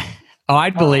believe. Oh,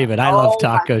 I'd believe it. I love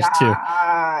tacos too.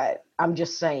 I'm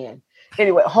just saying.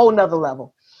 Anyway, whole nother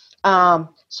level.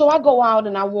 So I go out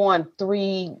and I want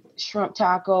 3 shrimp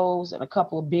tacos and a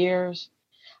couple of beers.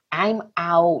 I'm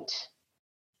out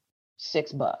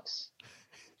 $6.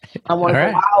 I want to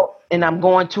go out and I'm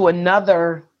going to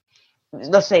another,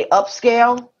 let's say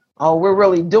upscale. Oh, we're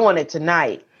really doing it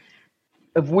tonight.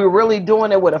 If we're really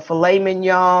doing it with a filet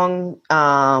mignon,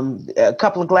 a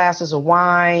couple of glasses of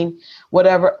wine,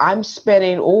 whatever, I'm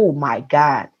spending, oh my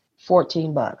God,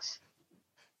 $14.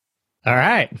 All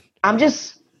right. I'm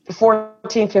just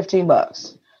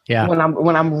 $14-15. Yeah.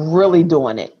 When I'm really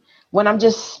doing it. When I'm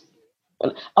just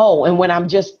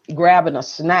grabbing a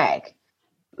snack.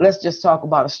 Let's just talk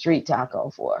about a street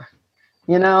taco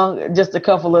just a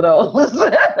couple of those.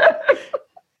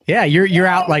 Yeah, you're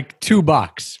out like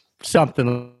 $2,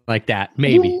 something like that,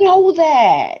 maybe. You know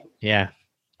that. Yeah.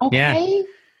 Okay.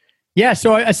 Yeah.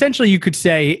 So essentially, you could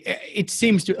say it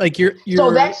seems to like you're. So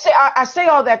I say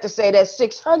all that to say that's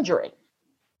 $600,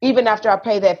 even after I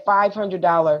pay that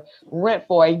 $500 rent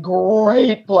for a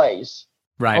great place,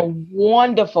 right? A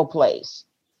wonderful place.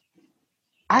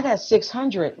 I got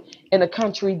 $600 in a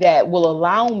country that will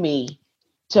allow me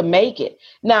to make it.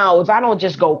 Now, if I don't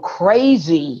just go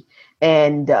crazy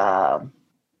and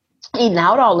eating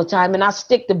out all the time, and I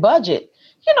stick to budget,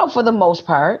 for the most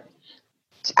part,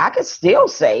 I could still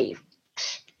save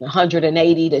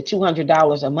 $180 to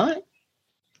 $200 a month.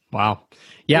 Wow.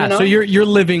 Yeah. So you're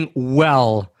living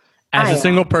well as a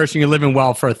single person. You're living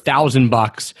well for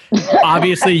 $1,000.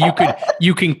 Obviously,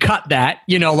 you can cut that.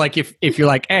 Like if you're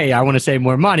like, hey, I want to save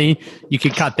more money, you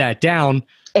can cut that down.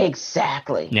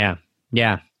 Exactly. Yeah.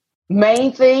 Yeah.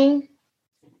 Main thing,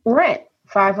 rent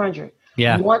 $500.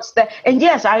 Yeah. Once that, and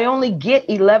yes, I only get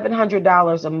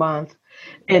 $1,100 a month,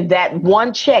 and that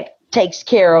one check takes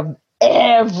care of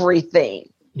everything.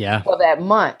 Yeah. For that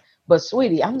month. But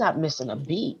sweetie, I'm not missing a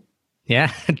beat.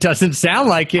 Yeah, it doesn't sound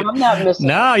like it. I'm not missing.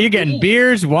 No, you're getting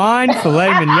beers, wine, filet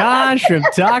mignon, shrimp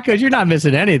tacos. You're not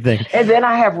missing anything. And then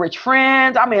I have rich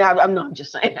friends. I mean, I'm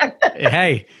just saying.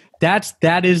 Hey,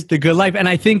 that is the good life, and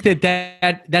I think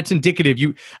that's indicative.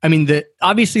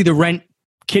 Obviously the rent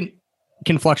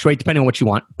can fluctuate depending on what you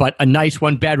want, but a nice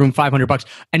 1-bedroom, $500,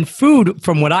 and food,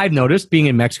 from what I've noticed being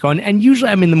in Mexico, and usually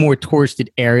I'm in the more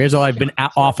touristed areas, although I've been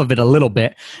off of it a little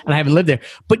bit and I haven't lived there,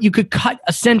 but you could cut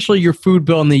essentially your food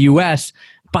bill in the US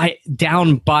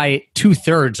down by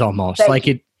 2/3 almost.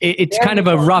 It's kind of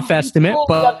a rough estimate,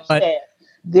 but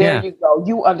there you go.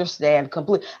 You understand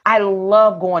completely. I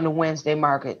love going to Wednesday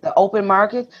market, the open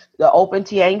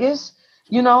tianguis.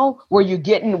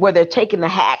 Where they're taking the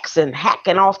hacks and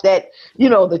hacking off that,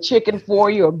 the chicken for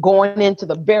you, or going into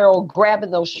the barrel,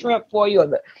 grabbing those shrimp for you,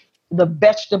 or the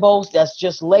vegetables that's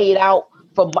just laid out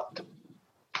for,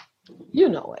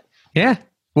 it. Yeah.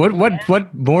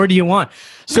 What more do you want?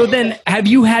 So then, have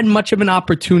you had much of an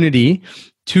opportunity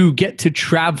to get to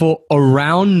travel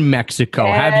around Mexico?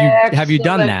 Have you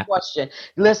done that? Question.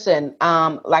 Listen,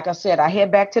 like I said, I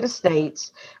head back to the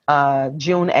States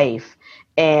June 8th.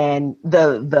 And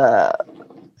the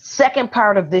second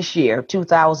part of this year,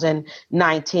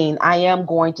 2019, I am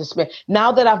going to spend,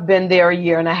 now that I've been there a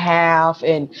year and a half,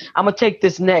 and I'm going to take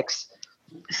this next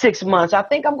 6 months. I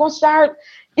think I'm going to start,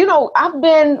 I've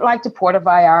been like to Puerto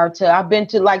Vallarta. I've been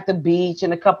to like the beach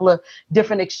and a couple of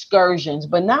different excursions,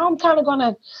 but now I'm kind of going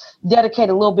to dedicate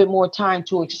a little bit more time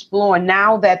to explore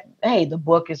now that, hey, the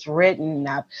book is written.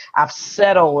 I've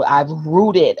settled, I've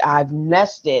rooted, I've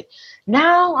nested.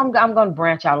 Now I'm going to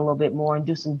branch out a little bit more and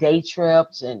do some day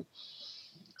trips and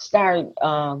start,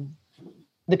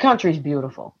 the country's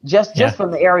beautiful, just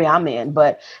from the area I'm in.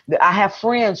 But I have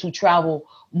friends who travel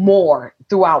more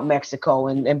throughout Mexico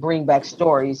and bring back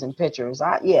stories and pictures.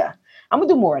 I'm gonna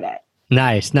do more of that.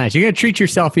 Nice. You're gonna treat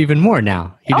yourself even more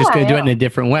now. You're just gonna do it in a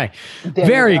different way.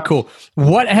 Very cool.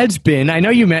 What has been? I know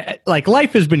you met. Like,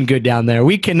 life has been good down there.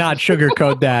 We cannot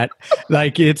sugarcoat that.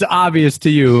 Like, it's obvious to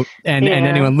you and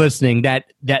anyone listening that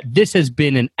this has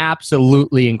been an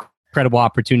absolutely incredible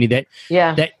opportunity.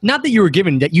 That not that you were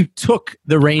given, that you took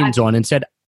the reins on and said,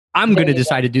 "I'm going to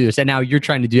decide to do this," and now you're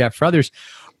trying to do that for others.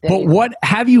 But what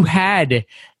have you had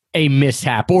a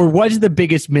mishap, or was the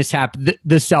biggest mishap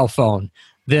the cell phone,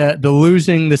 the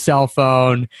losing the cell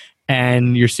phone,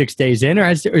 and you're 6 days in, or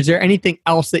is there anything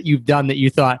else that you've done that you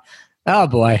thought, oh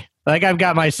boy, like I've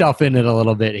got myself in it a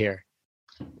little bit here?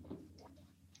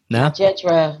 No, it's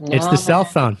the cell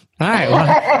phone. All right,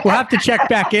 well, we'll have to check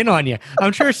back in on you.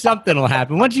 I'm sure something will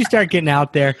happen once you start getting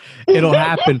out there. It'll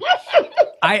happen.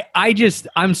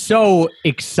 I'm so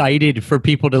excited for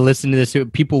people to listen to this.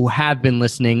 People who have been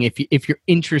listening, if you're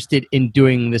interested in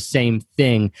doing the same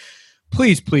thing,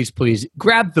 please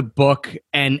grab the book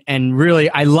and really,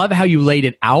 I love how you laid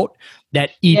it out,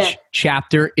 that each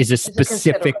chapter is a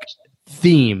specific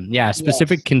theme. Yeah,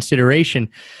 specific consideration.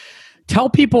 Tell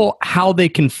people how they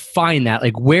can find that.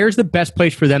 Like, where's the best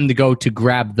place for them to go to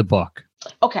grab the book?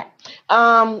 Okay.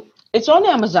 It's on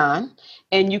Amazon.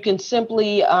 And you can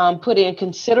simply put in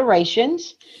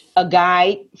Considerations, a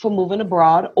guide for moving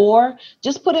abroad, or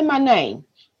just put in my name,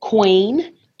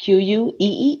 Queen,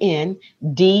 Queen,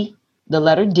 D, the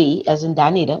letter D, as in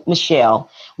Donita, Michelle,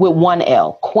 with one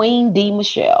L, Queen D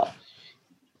Michelle.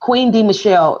 Queen D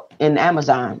Michelle in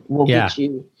Amazon will get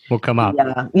you. Will come up.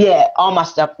 All my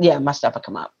stuff. Yeah, my stuff will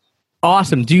come up.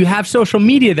 Awesome. Do you have social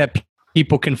media that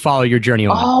people can follow your journey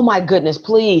on? Oh my goodness,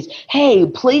 please. Hey,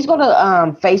 please go to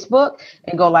Facebook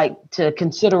and go to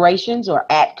Considerations or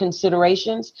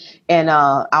 @Considerations, and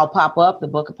I'll pop up, the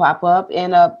book will pop up,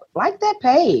 and like that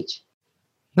page.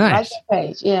 Nice. Like that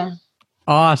page, yeah.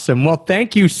 Awesome. Well,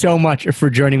 thank you so much for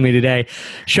joining me today,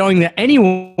 showing that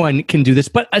anyone can do this,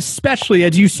 but especially,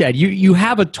 as you said, you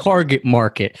have a target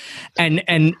market. And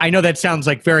I know that sounds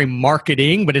like very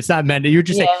marketing, but it's not meant to. You're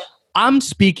just saying, I'm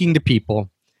speaking to people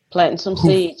planting some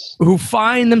seeds who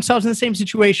find themselves in the same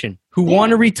situation, who want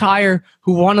to retire,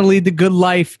 who want to lead the good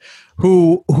life,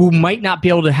 who might not be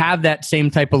able to have that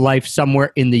same type of life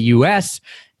somewhere in the U.S.,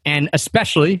 and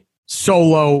especially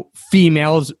solo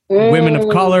females, women of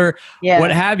color, what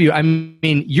have you. I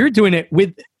mean, you're doing it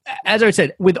with, as I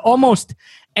said, with almost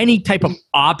any type of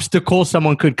obstacle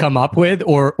someone could come up with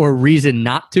or reason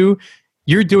not to.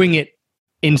 You're doing it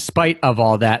in spite of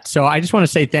all that. So I just want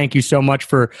to say thank you so much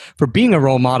for being a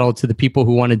role model to the people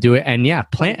who want to do it. And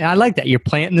I like that. You're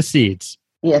planting the seeds.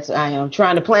 Yes, I am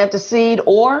trying to plant the seed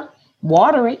or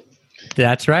water it.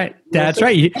 That's right. That's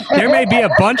right. There may be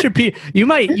a bunch of people. You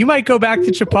might go back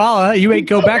to Chapala. You might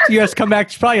go back to US, come back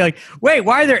to Chapala. You're like, wait,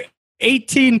 why are there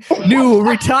 18 new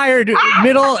retired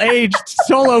middle-aged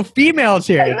solo females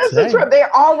here? This is true.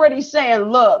 They're already saying,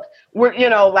 look, we're,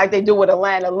 like they do with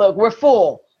Atlanta, look, we're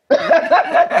full.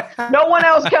 No one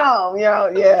else come,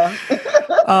 yeah.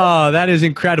 Oh, that is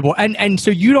incredible. And so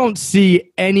you don't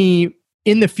see any,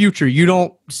 in the future, you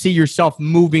don't see yourself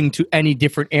moving to any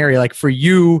different area. Like for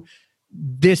you,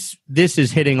 this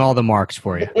is hitting all the marks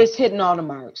for you. It's hitting all the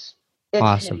marks.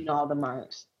 Awesome. Hitting all the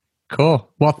marks. Cool.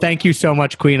 Well, thank you so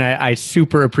much, Queen. I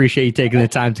super appreciate you taking the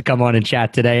time to come on and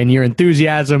chat today, and your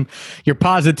enthusiasm, your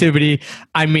positivity.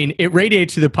 I mean, it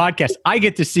radiates to the podcast. I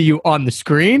get to see you on the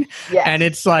screen, and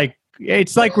it's like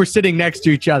we're sitting next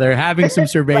to each other, having some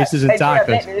cervezas and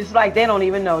tacos. It's like they don't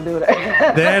even know, do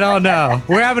they? They don't know.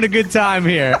 We're having a good time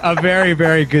here, a very,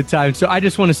 very good time. So I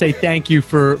just want to say thank you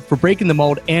for breaking the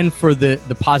mold and for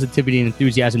the positivity and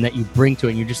enthusiasm that you bring to it.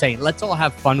 And you're just saying, let's all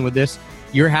have fun with this.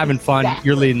 You're having fun. Exactly.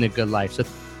 You're leading a good life. So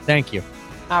thank you.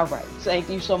 All right. Thank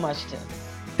you so much, Tim.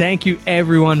 Thank you,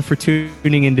 everyone, for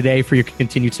tuning in today, for your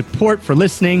continued support, for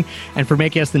listening, and for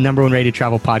making us the #1 rated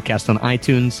travel podcast on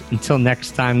iTunes. Until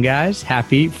next time, guys,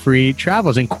 happy free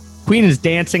travels. And Queen is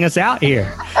dancing us out here.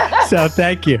 So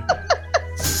thank you.